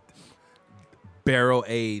 Belgian double. Barrel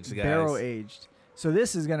aged, guys. Barrel aged. So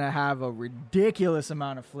this is gonna have a ridiculous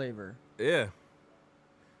amount of flavor. Yeah.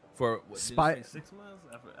 For what, 6 months?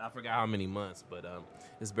 I forgot how many months, but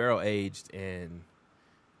it's barrel aged and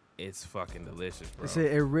it's fucking delicious, bro. It's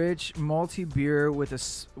a rich malty beer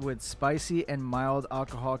with spicy and mild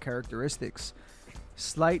alcohol characteristics,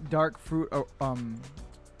 slight dark fruit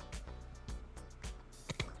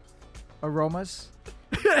aromas.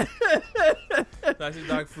 Spicy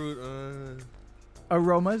dark fruit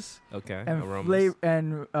aromas. Okay. And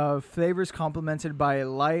aromas. Flavors complemented by a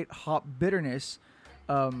light hop bitterness,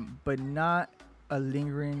 but not a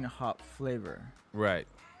lingering hop flavor. Right.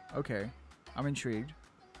 Okay, I'm intrigued.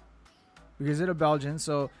 because it's a Belgian.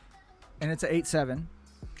 So, and it's an 8.7.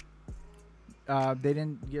 They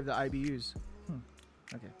didn't give the IBUs.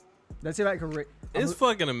 Okay, let's see if I can rate. It's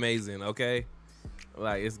fucking amazing. Okay,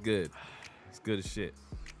 like it's good. It's good as shit.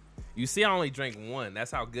 You see, I only drank one.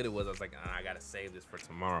 That's how good it was. I was like, I gotta save this for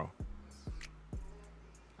tomorrow.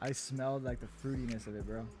 I smelled like the fruitiness of it,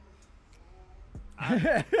 bro.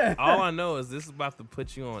 All I know is this is about to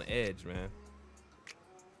put you on edge, man.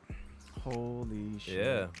 Holy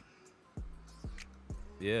shit.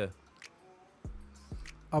 Yeah.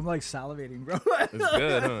 I'm like salivating, bro. It's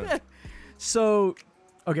good, huh? So,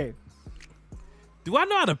 okay. Do I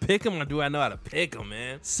know how to pick them or do I know how to pick them,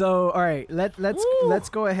 man? So, all right, let's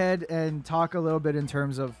go ahead and talk a little bit in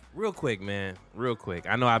terms of real quick, man. Real quick.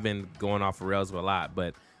 I know I've been going off the rails a lot,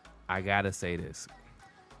 but I gotta say this.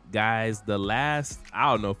 Guys, the last,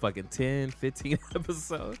 I don't know, fucking 10, 15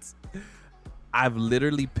 episodes, I've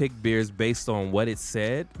literally picked beers based on what it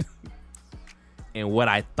said and what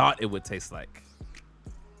I thought it would taste like.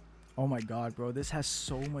 Oh my God, bro. This has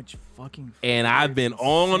so much fucking and I've been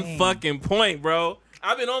on fucking point, bro.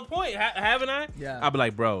 I've been on point, haven't I? Yeah. I'll be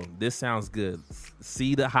like, bro, this sounds good.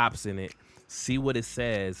 See the hops in it. See what it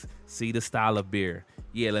says. See the style of beer.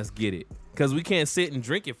 Yeah, let's get it. Because we can't sit and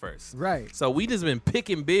drink it first. Right. So we just been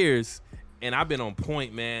picking beers, and I've been on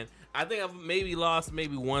point, man. I think I've maybe lost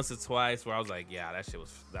maybe once or twice where I was like, yeah,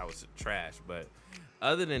 that was trash. But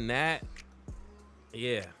other than that,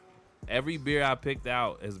 yeah. Every beer I picked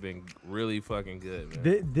out has been really fucking good,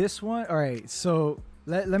 man. This one, all right. So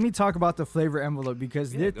let me talk about the flavor envelope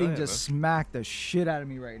because this thing just smacked the shit out of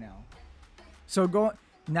me right now. So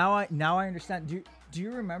now I understand. Do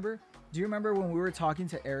you remember? Do you remember when we were talking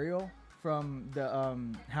to Ariel from the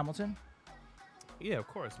Hamilton? Yeah, of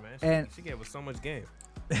course, man. She gave us so much game.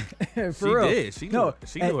 For real. She knew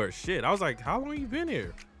her shit. I was like, how long you been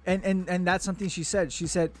here? And that's something she said. She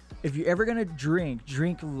said, if you're ever gonna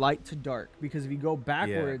drink light to dark, because if you go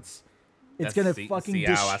backwards, it's gonna fucking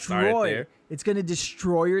destroy. It's gonna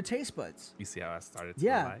destroy your taste buds. You see how I started?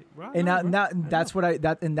 Light? Right, and that's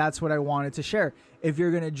what I wanted to share. If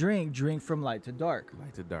you're gonna drink from light to dark.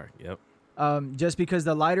 Light to dark. Yep. Just because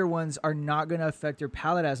the lighter ones are not gonna affect your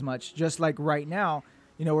palate as much. Just like right now,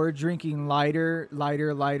 we're drinking lighter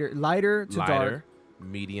to dark,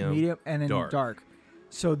 medium, and then dark.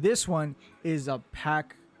 So this one is a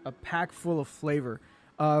pack full of flavor.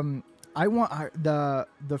 I want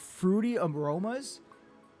the fruity aromas.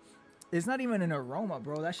 It's not even an aroma,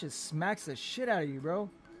 bro. That shit smacks the shit out of you, bro.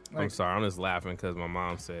 I'm sorry. I'm just laughing because my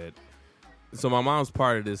mom said. So my mom's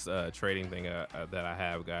part of this trading thing that I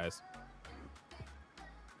have, guys.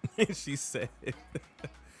 She said,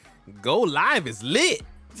 "Go live is lit."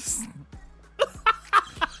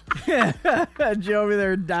 Joe over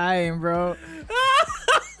there dying, bro.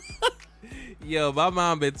 Yo, my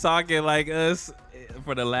mom been talking like us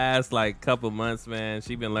for the last couple months, man.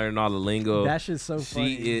 She been learning all the lingo. That shit's so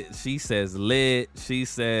funny. She says lit. She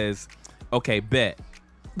says, okay, bet.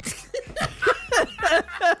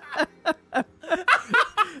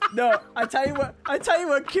 No, I tell you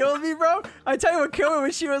what killed me, bro. I tell you what killed me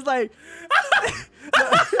when she was like,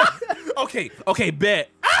 okay,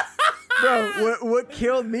 bet. Bro, what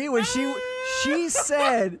killed me when she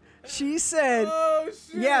said, oh,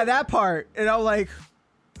 shit. Yeah, that part. And I'm like,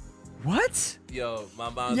 what? Yo, my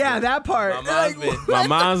mom's that part. My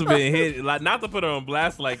mom's been hit. Like, not to put her on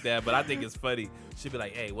blast like that, but I think it's funny. She'd be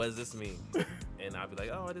like, hey, what does this mean? And I'd be like,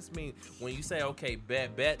 oh, this means when you say, okay,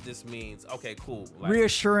 bet just means, okay, cool. Like,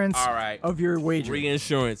 reassurance all right, of your wager.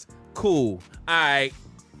 Reinsurance. Cool. All right.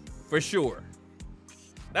 For sure.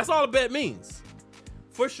 That's all a bet means.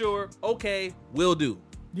 For sure. Okay, will do.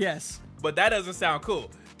 Yes. But that doesn't sound cool.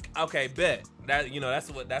 Okay, bet. That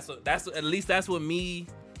that's at least that's what me,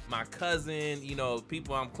 my cousin,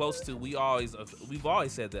 people I'm close to, we've always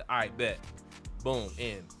said that. All right, bet. Boom,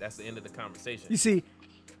 end. That's the end of the conversation. You see,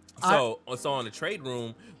 so in the trade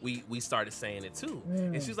room, we started saying it too.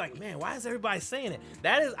 And she's like, man, why is everybody saying it?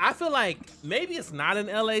 I feel like maybe it's not an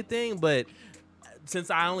LA thing, but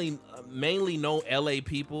since I only mainly know LA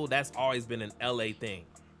people, that's always been an LA thing.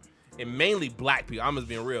 And mainly black people. I'm just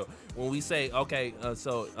being real. When we say, okay, like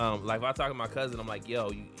if I talk to my cousin, I'm like,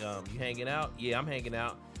 yo, you hanging out? Yeah, I'm hanging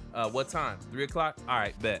out. What time? 3:00? All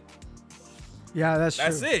right, bet. Yeah, that's true.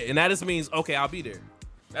 That's it. And that just means, okay, I'll be there.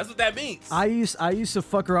 That's what that means. I used to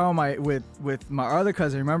fuck around with my other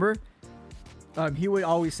cousin, remember? He would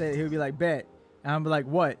always say, he would be like, bet. And I'd be like,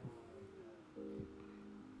 what?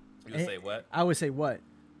 You would say what? I would say what?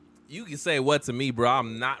 You can say what to me, bro.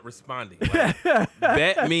 I'm not responding. Like,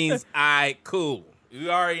 bet means, all right, cool. You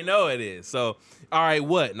already know it is. So, all right,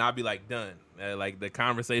 what? And I'll be like, done. Like the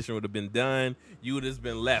conversation would have been done. You would have just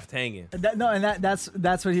been left hanging. That's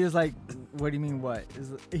what he was like. What do you mean? What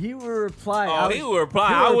he would reply? He would reply.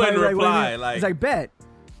 I wouldn't reply. Like he's like, bet.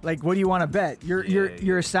 Like, what do you want to bet?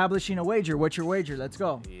 You're establishing a wager. What's your wager? Let's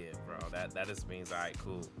go. Yeah, bro. That just means all right,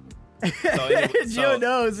 cool. Gio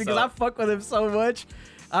knows because I fuck with him so much.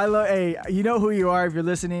 Hey, you know who you are. If you're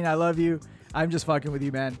listening, I love you. I'm just fucking with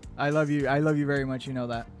you, man. I love you. I love you very much. You know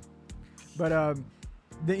that. But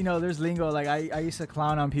there's lingo. Like I used to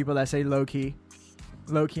clown on people that say low key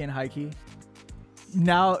and high key.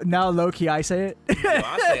 Now low key, I say it. Yo,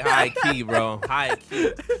 I say high key, bro. High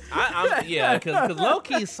key. Yeah, because low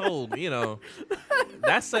key sold.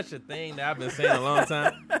 That's such a thing that I've been saying a long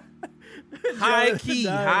time. High key.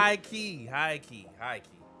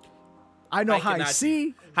 I know high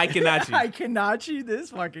C. Haikinachi.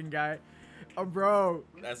 This fucking guy, bro.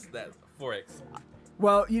 That's Forex.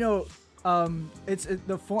 Well, it's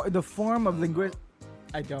the form of linguist.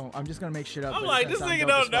 I'm just gonna make shit up. I'm like, this nigga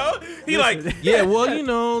don't know. He like, yeah,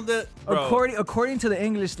 well, that. Bro. According to the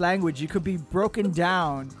English language, you could be broken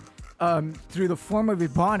down through the form of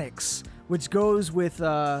Ebonics, which goes with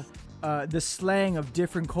the slang of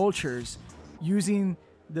different cultures, using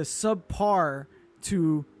the subpar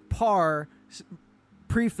to par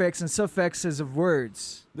prefix and suffixes of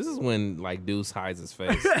words. This is when like Deuce hides his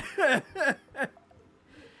face.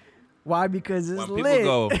 Why? Because it's when lit.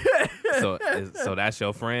 People go, so that's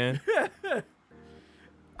your friend?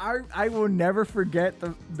 I will never forget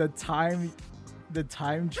the time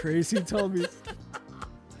Tracy told me.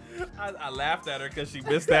 I laughed at her because she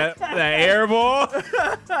missed that air ball.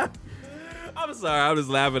 I'm sorry. I'm just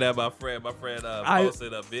laughing at my friend. My friend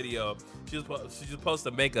posted a video. She was supposed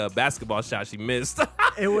to make a basketball shot. She missed.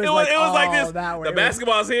 It was like this. The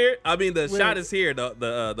basketball's here. I mean, the shot is here.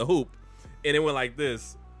 The hoop, and it went like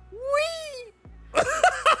this. Wee.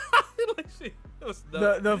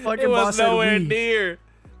 The fucking it was boss nowhere said near.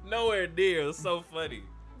 Nowhere near. It was so funny.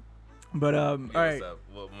 But all right. What's up?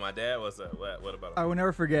 Well, my dad. What's up? What about him? I will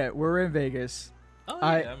never forget. We're in Vegas. Oh,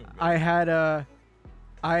 yeah, I had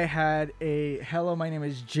a hello, my name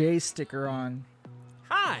is Jay sticker on.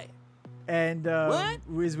 Hi. And what?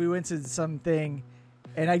 We went to something,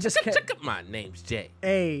 and I just kept, my name's Jay.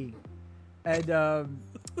 Hey, and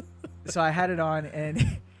so I had it on,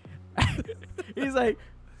 and he's like,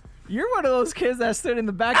 "You're one of those kids that stood in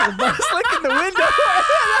the back of the bus, licking the window."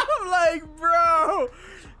 I'm like, bro,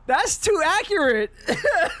 that's too accurate.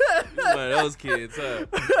 You're one of those kids, huh?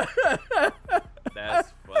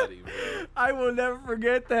 That's funny, bro. I will never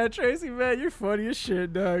forget that, Tracy, man. You're funny as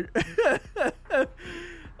shit, dog.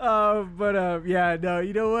 Yeah, no,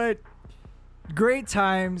 you know what? Great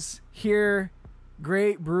times here.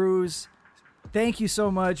 Great brews. Thank you so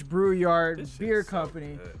much, Brewyard Beer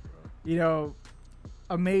Company. So good,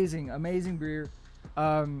 Amazing beer.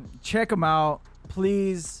 Check them out.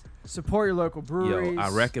 Please support your local breweries. Yo, I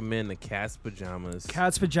recommend the Cat's Pajamas.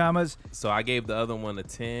 Cat's Pajamas. So I gave the other one a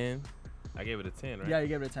 10. I gave it a 10, right? Yeah, you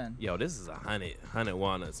gave it a 10. Yo, this is 100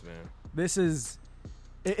 walnuts, man. This is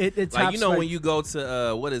it like, when you go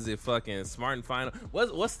to what is it, fucking Smart and Final?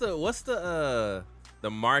 What's the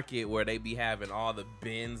market where they be having all the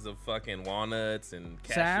bins of fucking walnuts and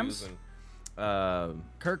cashews? Sam's? And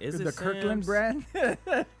the Kirkland brand?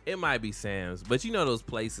 It might be Sam's, but you know those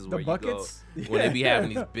places where buckets? You go when they be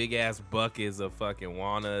having these big ass buckets of fucking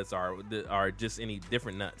walnuts or just any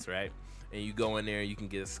different nuts, right? And you go in there, you can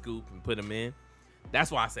get a scoop and put them in.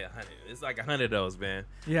 That's why I say 100. It's like 100 of those, man.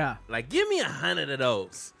 Yeah. Like, give me 100 of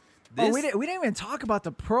those. We didn't even talk about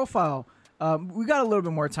the profile. We got a little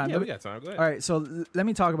bit more time. Yeah, we got time. Go ahead. All right, so let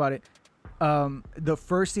me talk about it. The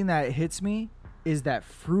first thing that hits me is that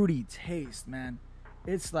fruity taste, man.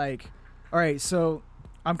 It's like, all right, so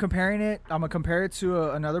I'm comparing it. I'm gonna compare it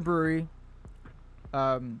to another brewery,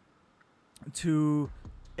 to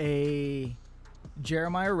a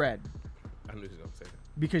Jeremiah Red. I knew he was gonna say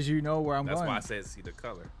that because you know where I'm going. That's why I said see the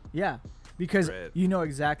color. Yeah, because Red. You know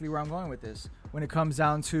exactly where I'm going with this. When it comes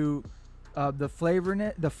down to the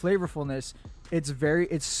flavorfulness,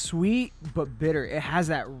 it's sweet but bitter. It has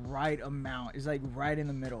that right amount. It's like right in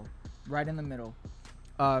the middle.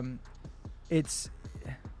 I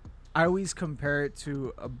always compare it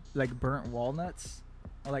to like burnt walnuts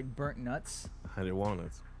or like burnt nuts. 100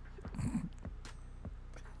 walnuts.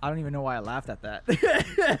 I don't even know why I laughed at that.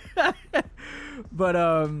 But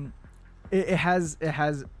it has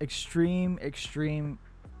extreme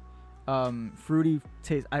fruity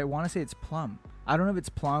taste. I want to say it's plum. I don't know if it's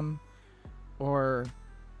plum or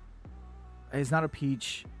it's not a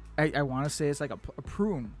peach. I want to say it's like a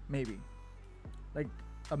prune, maybe. Like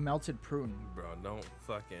a melted prune. Bro, don't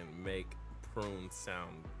fucking make prunes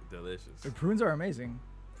sound delicious. The prunes are amazing.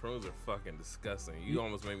 Prunes are fucking disgusting. You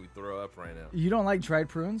almost made me throw up right now. You don't like dried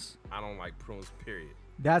prunes? I don't like prunes, period.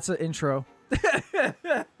 That's an intro.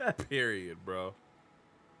 Period, bro.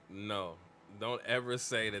 No. Don't ever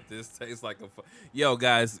say that this tastes like a... Yo,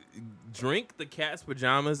 guys, drink the cat's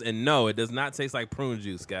pajamas, and no, it does not taste like prune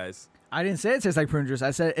juice, guys. I didn't say it tastes like prune juice.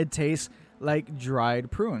 I said it tastes like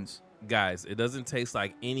dried prunes. Guys, it doesn't taste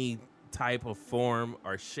like any type of form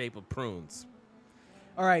or shape of prunes.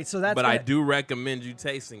 All right, so that's... But I do recommend you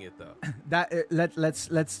tasting it, though. Let's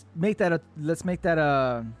make that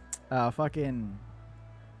a fucking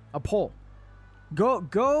a poll. Go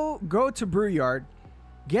to Brewyard,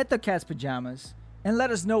 get the cat's pajamas, and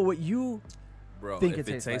let us know what you think if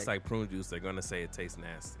it tastes like prune juice, they're gonna say it tastes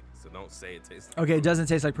nasty. So don't say it tastes like okay, it doesn't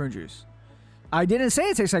taste like prune juice. I didn't say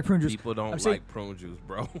it tastes like prune juice. People don't like prune juice,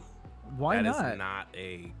 bro. Why not? That is not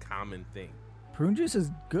a common thing. Prune juice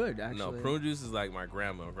is good, actually. No, prune juice is like my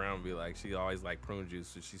grandma. My grandma be like, she always liked prune juice.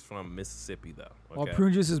 So she's from Mississippi, though. Okay? Well,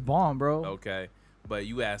 prune juice is bomb, bro. Okay. But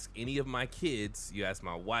you ask any of my kids, you ask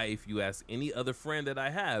my wife, you ask any other friend that I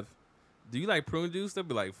have, do you like prune juice? They'll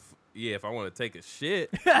be like, yeah, if I want to take a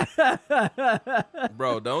shit.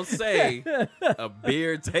 Bro, don't say a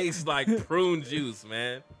beer tastes like prune juice,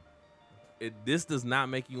 man. This does not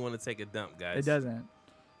make you want to take a dump, guys. It doesn't.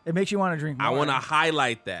 It makes you want to drink more. I want to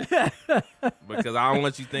highlight that because I don't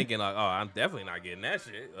want you thinking like, oh, I'm definitely not getting that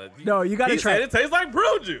shit. No, you got to try. He said it tastes like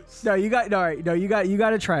prune juice. No, you got you got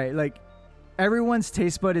to try it. Like everyone's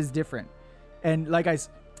taste bud is different, and like I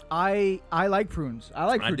like prunes. I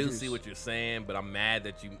like. I prune do juice. see what you're saying, but I'm mad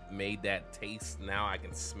that you made that taste. Now I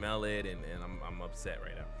can smell it, and I'm upset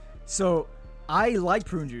right now. So I like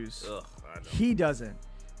prune juice. Ugh, I don't. He doesn't.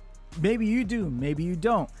 Maybe you do. Maybe you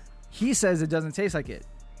don't. He says it doesn't taste like it.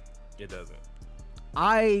 It doesn't.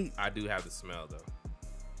 I do have the smell though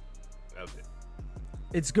of it.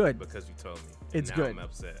 It's good because you told me. It's now good. I'm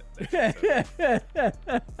upset.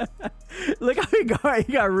 Look how he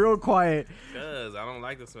got real quiet. Because I don't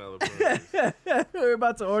like the smell of prunes. We're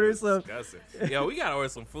about to order some. Disgusting. Yo, we gotta order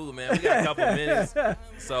some food, man. We got a couple minutes.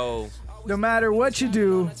 So no matter what you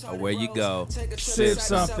do or where you go, sip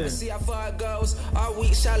something. See how far it goes. All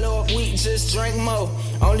week, shallow, week, just drink more.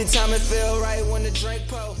 Only time it feel right when the drink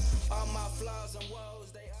pour.